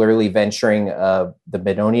regularly venturing the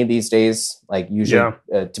Benoni these days. Like, usually,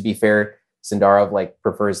 to be fair, Sindarov like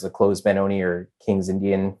prefers the closed Benoni or King's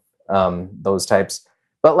Indian, those types.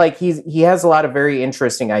 But like he has a lot of very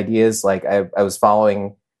interesting ideas. Like I was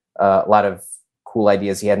following a lot of cool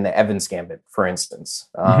ideas he had in the Evans Gambit, for instance,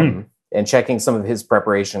 and checking some of his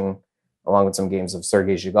preparation along with some games of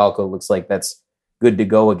Sergei Zhigalko. Looks like that's good to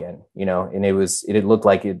go again, and it looked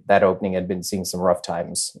like that opening had been seeing some rough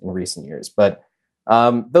times in recent years. But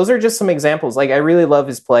those are just some examples. Like, I really love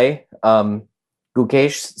his play.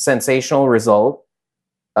 Gukesh, sensational result.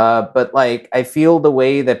 But like, I feel the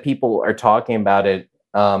way that people are talking about it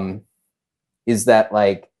is that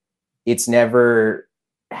like it's never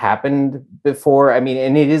happened before. I mean,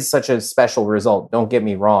 and it is such a special result, don't get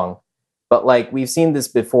me wrong, but like we've seen this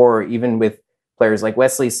before, even with players like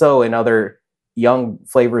Wesley So and other young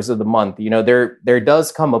flavors of the month. There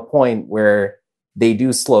does come a point where they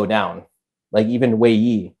do slow down, like even Wei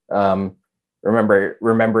Yi,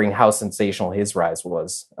 remembering how sensational his rise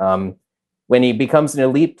was. when he becomes an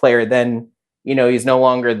elite player, then, you know, he's no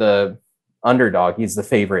longer the underdog, he's the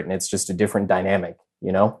favorite, and it's just a different dynamic,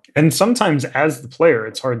 you know? And sometimes as the player,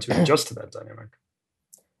 it's hard to adjust to that dynamic.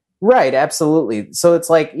 Right, absolutely. So it's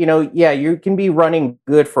like, you know, yeah, you can be running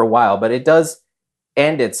good for a while, but it does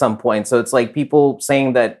end at some point. So it's like people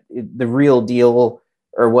saying that the real deal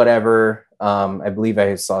or whatever. I believe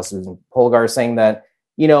I saw Susan Polgar saying that,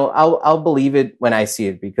 you know, I'll believe it when I see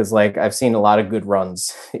it, because like I've seen a lot of good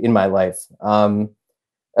runs in my life. A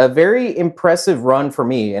very impressive run for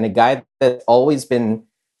me, and a guy that's always been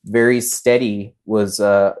very steady was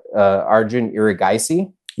Arjun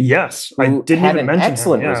Irigaisi. Yes, I didn't even mention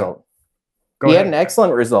excellent him. Yeah. result. He had an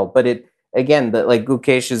excellent result, but it again, that like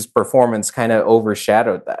Gukesh's performance kind of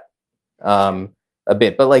overshadowed that a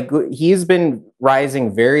bit. But like he's been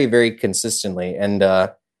rising very, very consistently, and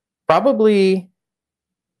probably,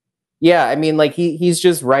 yeah. I mean, like he's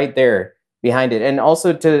just right there behind it. And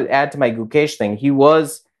also to add to my Gukesh thing, he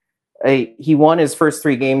won his first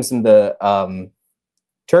 3 games in the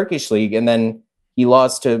Turkish league, and then he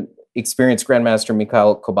lost to experienced Grandmaster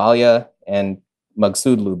Mikhail Kobalya and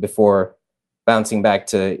Magsudlu before bouncing back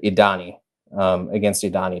to Idani against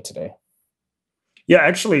Idani today. Yeah,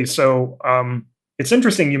 actually, so it's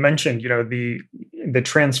interesting you mentioned, you know, the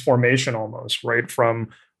transformation almost, right, from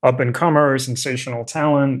up and comer, sensational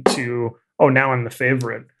talent to now I'm the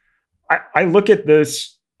favorite. I look at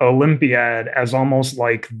this Olympiad as almost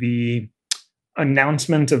like the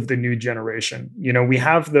announcement of the new generation. You know, we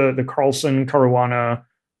have the Carlsen, Caruana,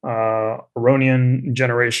 Aronian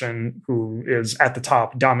generation who is at the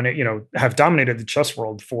top, have dominated the chess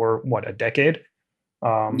world for what, a decade?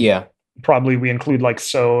 Yeah. Probably we include like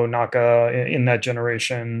So, Naka in that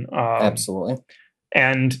generation. Absolutely.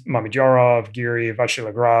 And Mamidyarov, Giri,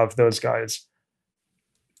 Vachilagrov, those guys.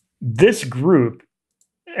 This group,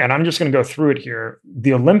 and I'm just going to go through it here,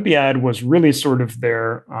 the Olympiad was really sort of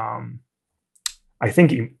their, I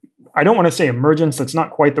think, I don't want to say emergence, that's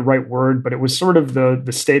not quite the right word, but it was sort of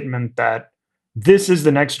the statement that this is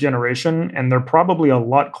the next generation, and they're probably a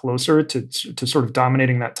lot closer to sort of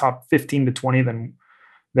dominating that top 15 to 20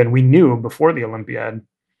 than we knew before the Olympiad.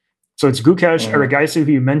 So it's Gukesh, Irigaisi,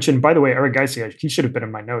 who you mentioned. By the way, Irigaisi, he should have been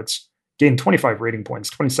in my notes, gained 25 rating points,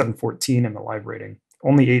 27-14 in the live rating,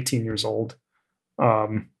 only 18 years old.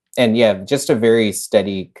 And yeah, just a very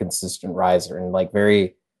steady, consistent riser, and like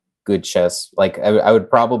very good chess. Like I would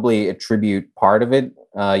probably attribute part of it.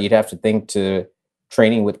 You'd have to think to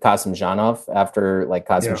training with Kasim Janov after like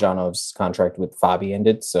Kasim Janov's contract with Fabi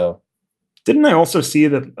ended. So didn't I also see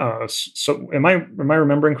that? So am I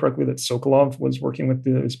remembering correctly that Sokolov was working with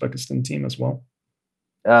the Uzbekistan team as well?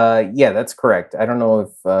 Yeah, that's correct. I don't know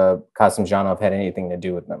if Kasim Janov had anything to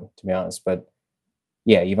do with them, to be honest. But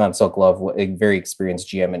yeah, Ivan Sokolov, a very experienced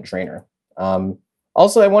GM and trainer.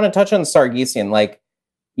 Also, I want to touch on Sargsyan. Like,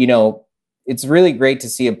 you know, it's really great to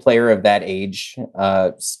see a player of that age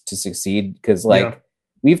to succeed, because like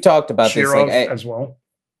we've talked about Shirov this as well.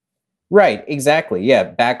 Right, exactly. Yeah,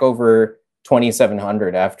 back over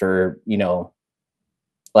 2,700 after, you know,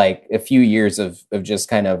 like a few years of just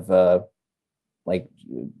kind of like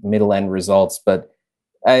middle end results. But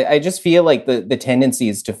I just feel like the tendency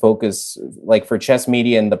is to focus, like for chess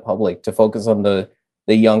media and the public, to focus on the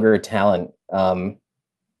younger talent.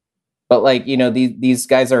 But like, you know, these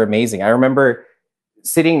guys are amazing. I remember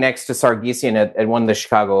sitting next to Sargsyan at one of the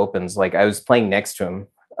Chicago Opens. Like I was playing next to him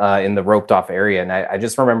in the roped off area. And I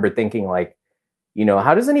just remember thinking like, you know,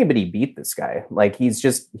 how does anybody beat this guy? Like he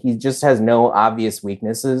just has no obvious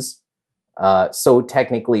weaknesses. So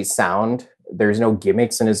technically sound. There's no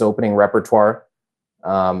gimmicks in his opening repertoire.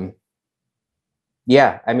 Yeah,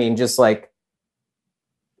 I mean, just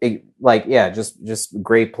just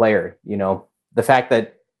great player. You know, the fact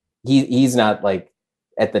that he's not like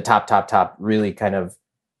at the top really kind of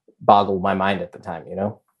boggled my mind at the time. You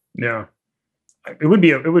know. Yeah. It would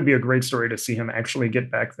be a great story to see him actually get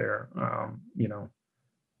back there. You know,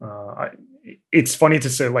 it's funny to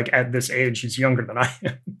say like at this age he's younger than I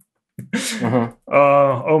am.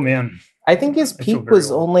 Oh man, I think his peak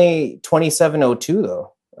was only 2702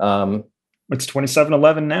 though. It's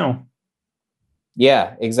 2711 now.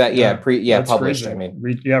 Yeah, exactly. Yeah, published. Crazy. I mean,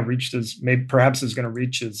 reached his. Maybe perhaps is going to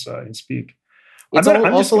reach his peak. It's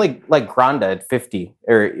also like Granda at 50.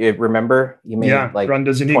 Or remember, you made like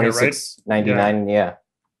Granda's 26.99. Yeah,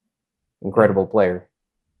 incredible player.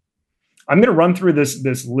 I'm going to run through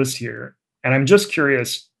this list here, and I'm just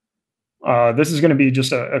curious. This is going to be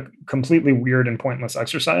just a completely weird and pointless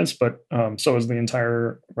exercise, but so is the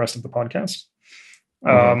entire rest of the podcast.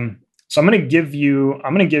 So I'm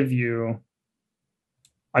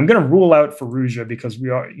going to rule out Firouzja because we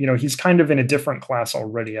are, you know, he's kind of in a different class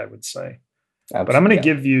already, I would say. But I'm going to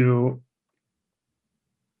give you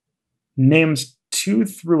names 2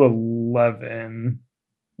 through 11.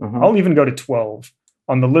 I'll even go to 12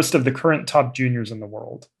 on the list of the current top juniors in the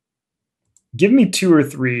world. Give me 2 or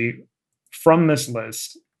 3 from this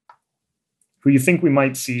list who you think we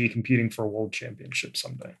might see competing for a world championship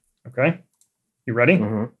someday. Okay? You ready?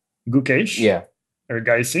 Gukesh. Yeah.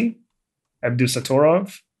 Erigaisi.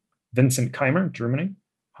 Abdusatorov. Vincent Keimer, Germany.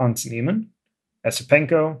 Hans Niemann.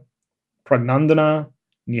 Esipenko. Pragnandana.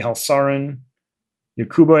 Nihal Sarin.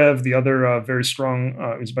 Yakubaev, the other very strong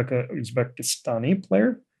Uzbekistani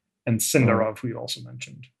player. And Sindarov, who you also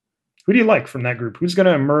mentioned. Who do you like from that group? Who's going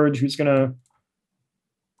to emerge? Who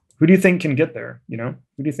do you think can get there? You know,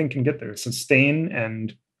 who do you think can get there, sustain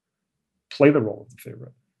and play the role of the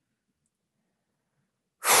favorite?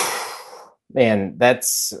 Man,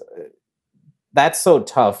 that's so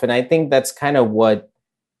tough, and I think that's kind of what,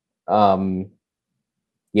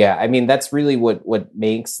 yeah. I mean, that's really what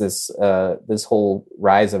makes this this whole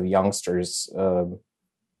rise of youngsters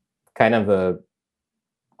kind of a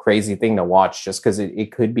crazy thing to watch, just because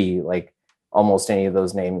it could be like almost any of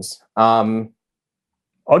those names.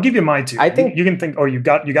 I'll give you my 2. I think you can think. Oh, you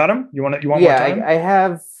got him. You want more time? I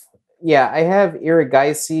have. Yeah, I have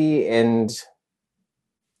Erigaisi and.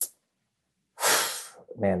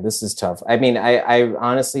 Man, this is tough. I mean, I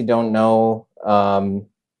honestly don't know. I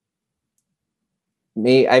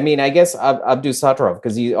guess Abdusatorov,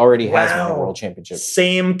 because he already has won a world championship.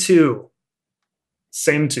 Same 2.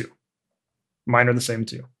 Mine are the same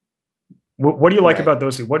 2. What do you like about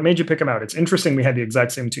those 2? What made you pick them out? It's interesting we had the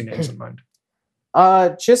exact same 2 names in mind.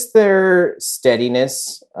 Just their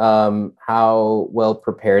steadiness, how well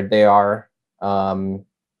prepared they are.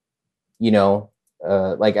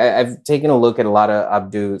 Like I've taken a look at a lot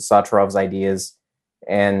of Abdusatov's ideas,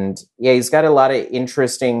 and yeah, he's got a lot of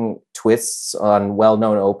interesting twists on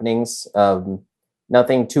well-known openings.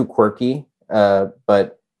 Nothing too quirky,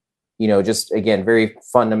 but just again, very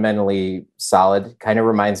fundamentally solid. Kind of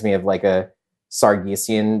reminds me of like a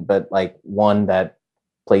Sargsyan, but like one that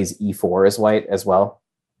plays e4 as white as well.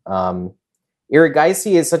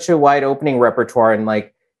 Erigaisi is such a wide opening repertoire and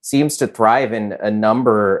like seems to thrive in a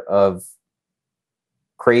number of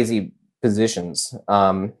crazy positions.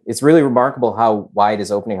 It's really remarkable how wide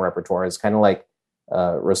his opening repertoire is, kind of like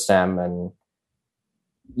Rustam. And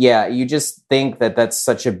yeah, you just think that that's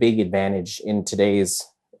such a big advantage in today's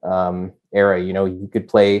era. He could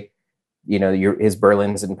play, his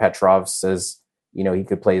Berlins and Petrovs as, he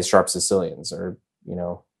could play his sharp Sicilians or,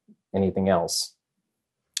 anything else.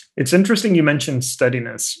 It's interesting you mentioned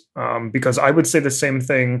steadiness, because I would say the same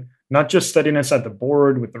thing, not just steadiness at the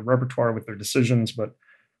board with the repertoire, with their decisions, but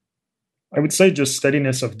I would say just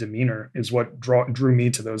steadiness of demeanor is what drew me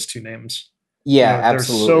to those 2 names. Yeah,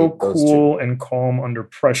 absolutely. They're so cool and calm under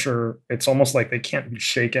pressure. It's almost like they can't be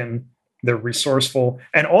shaken. They're resourceful.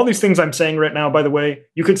 And all these things I'm saying right now, by the way,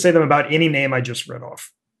 you could say them about any name I just read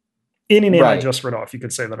off. Any name I just read off, you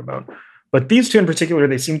could say that about. But these 2 in particular,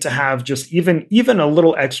 they seem to have just even a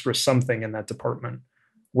little extra something in that department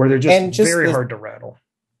where they're just very hard to rattle.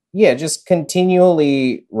 Yeah, just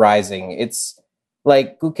continually rising. It's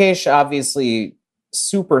like Gukesh, obviously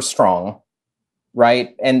super strong,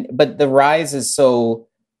 right? But the rise is so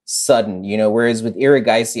sudden, whereas with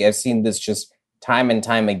Erigaisi, I've seen this just time and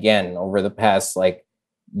time again over the past like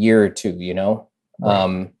year or 2,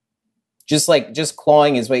 right. Just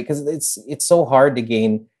clawing his way, because it's so hard to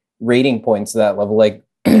gain rating points to that level. Like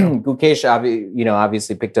Gukesh,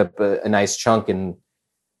 obviously picked up a nice chunk in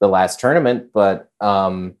the last tournament, but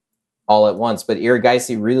all at once. But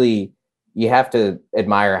Erigaisi really, you have to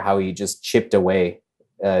admire how he just chipped away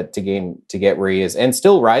to get where he is, and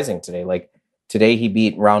still rising today. Like today, he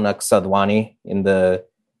beat Raunak Sadhwani in the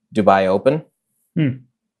Dubai Open,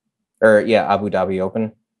 Abu Dhabi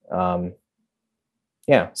Open.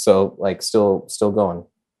 So like still going.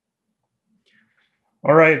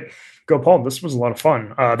 All right, go Paul. This was a lot of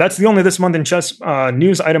fun. That's the only This Month in Chess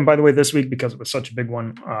news item, by the way, this week, because it was such a big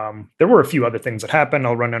one. There were a few other things that happened.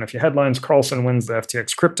 I'll run down a few headlines. Carlsen wins the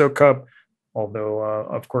FTX Crypto Cup, although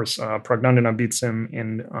of course Pragnandana beats him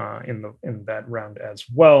in that round as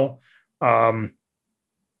well. Go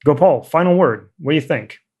Paul. Final word. What do you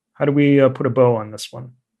think? How do we put a bow on this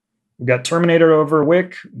one? We've got Terminator over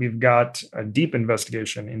Wick. We've got a deep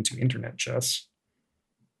investigation into internet chess.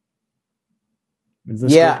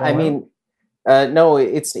 I mean, no,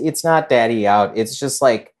 it's not daddy out. It's just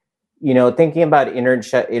like, thinking about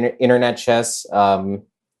internet chess.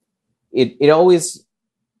 It always,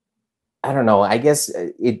 I don't know. I guess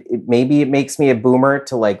it maybe it makes me a boomer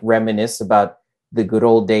to like reminisce about the good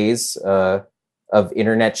old days of of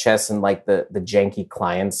internet chess and like the janky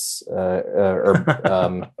clients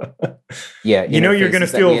yeah, you're going to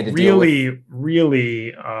feel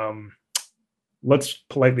really let's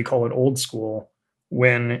politely call it old school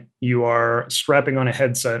when you are strapping on a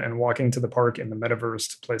headset and walking to the park in the metaverse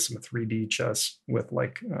to play some 3D chess with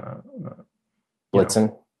like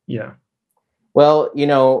Blitzen. Yeah. Well,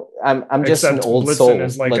 I'm just an old Blitzen soul.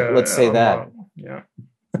 Is like let's say that. Yeah.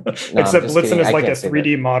 No, Except Blitzen kidding. Is like a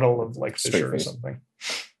 3D model of like Straight Fisher face. or something.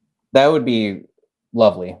 That would be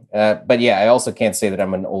lovely. But yeah, I also can't say that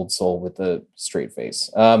I'm an old soul with a straight face.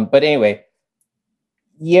 But anyway,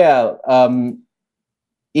 yeah,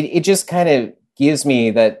 it just kind of gives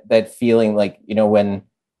me that feeling like, when,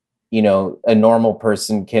 a normal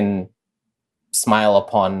person can smile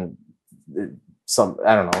upon some,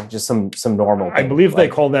 I don't know, just some normal thing. I believe they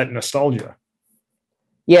call that nostalgia.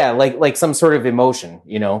 Yeah, like some sort of emotion,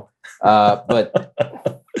 but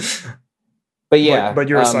yeah. But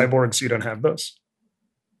you're a cyborg, so you don't have those.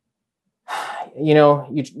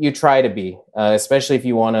 You try to be, especially if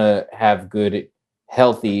you want to have good,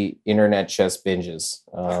 healthy internet chess binges.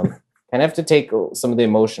 Kind of have to take some of the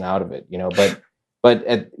emotion out of it,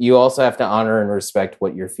 but you also have to honor and respect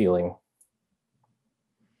what you're feeling.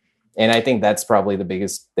 And I think that's probably the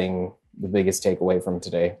biggest takeaway from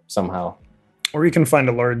today somehow. Or you can find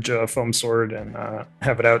a large foam sword and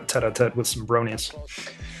have it out tete-a-tete with some bronies.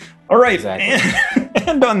 All right. Exactly.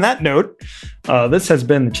 And on that note, this has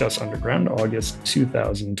been the Chess Underground, August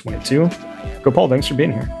 2022. Gopal, thanks for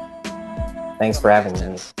being here. Thanks for having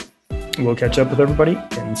me. We'll catch up with everybody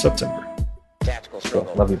in September. Cool.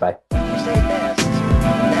 Love you. Bye.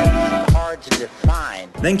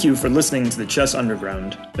 Thank you for listening to the Chess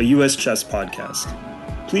Underground, a U.S. chess podcast.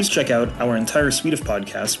 Please check out our entire suite of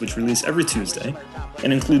podcasts, which release every Tuesday,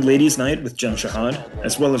 and include Ladies' Night with Jen Shahad,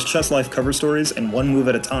 as well as Chess Life cover stories and One Move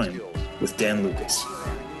at a Time with Dan Lucas.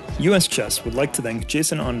 U.S. Chess would like to thank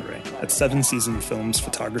Jason Andre at 7 Season Films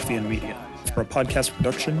Photography and Media for our podcast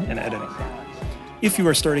production and editing. If you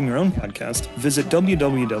are starting your own podcast, visit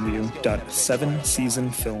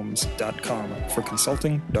www.7seasonfilms.com for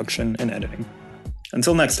consulting, production, and editing.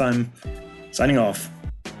 Until next time, signing off,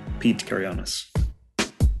 Pete Karianis.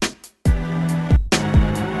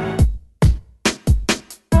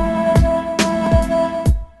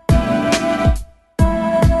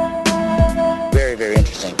 Very, very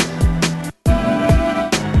interesting.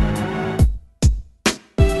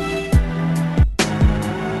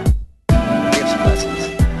 Give some lessons.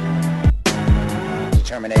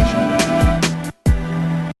 Determination.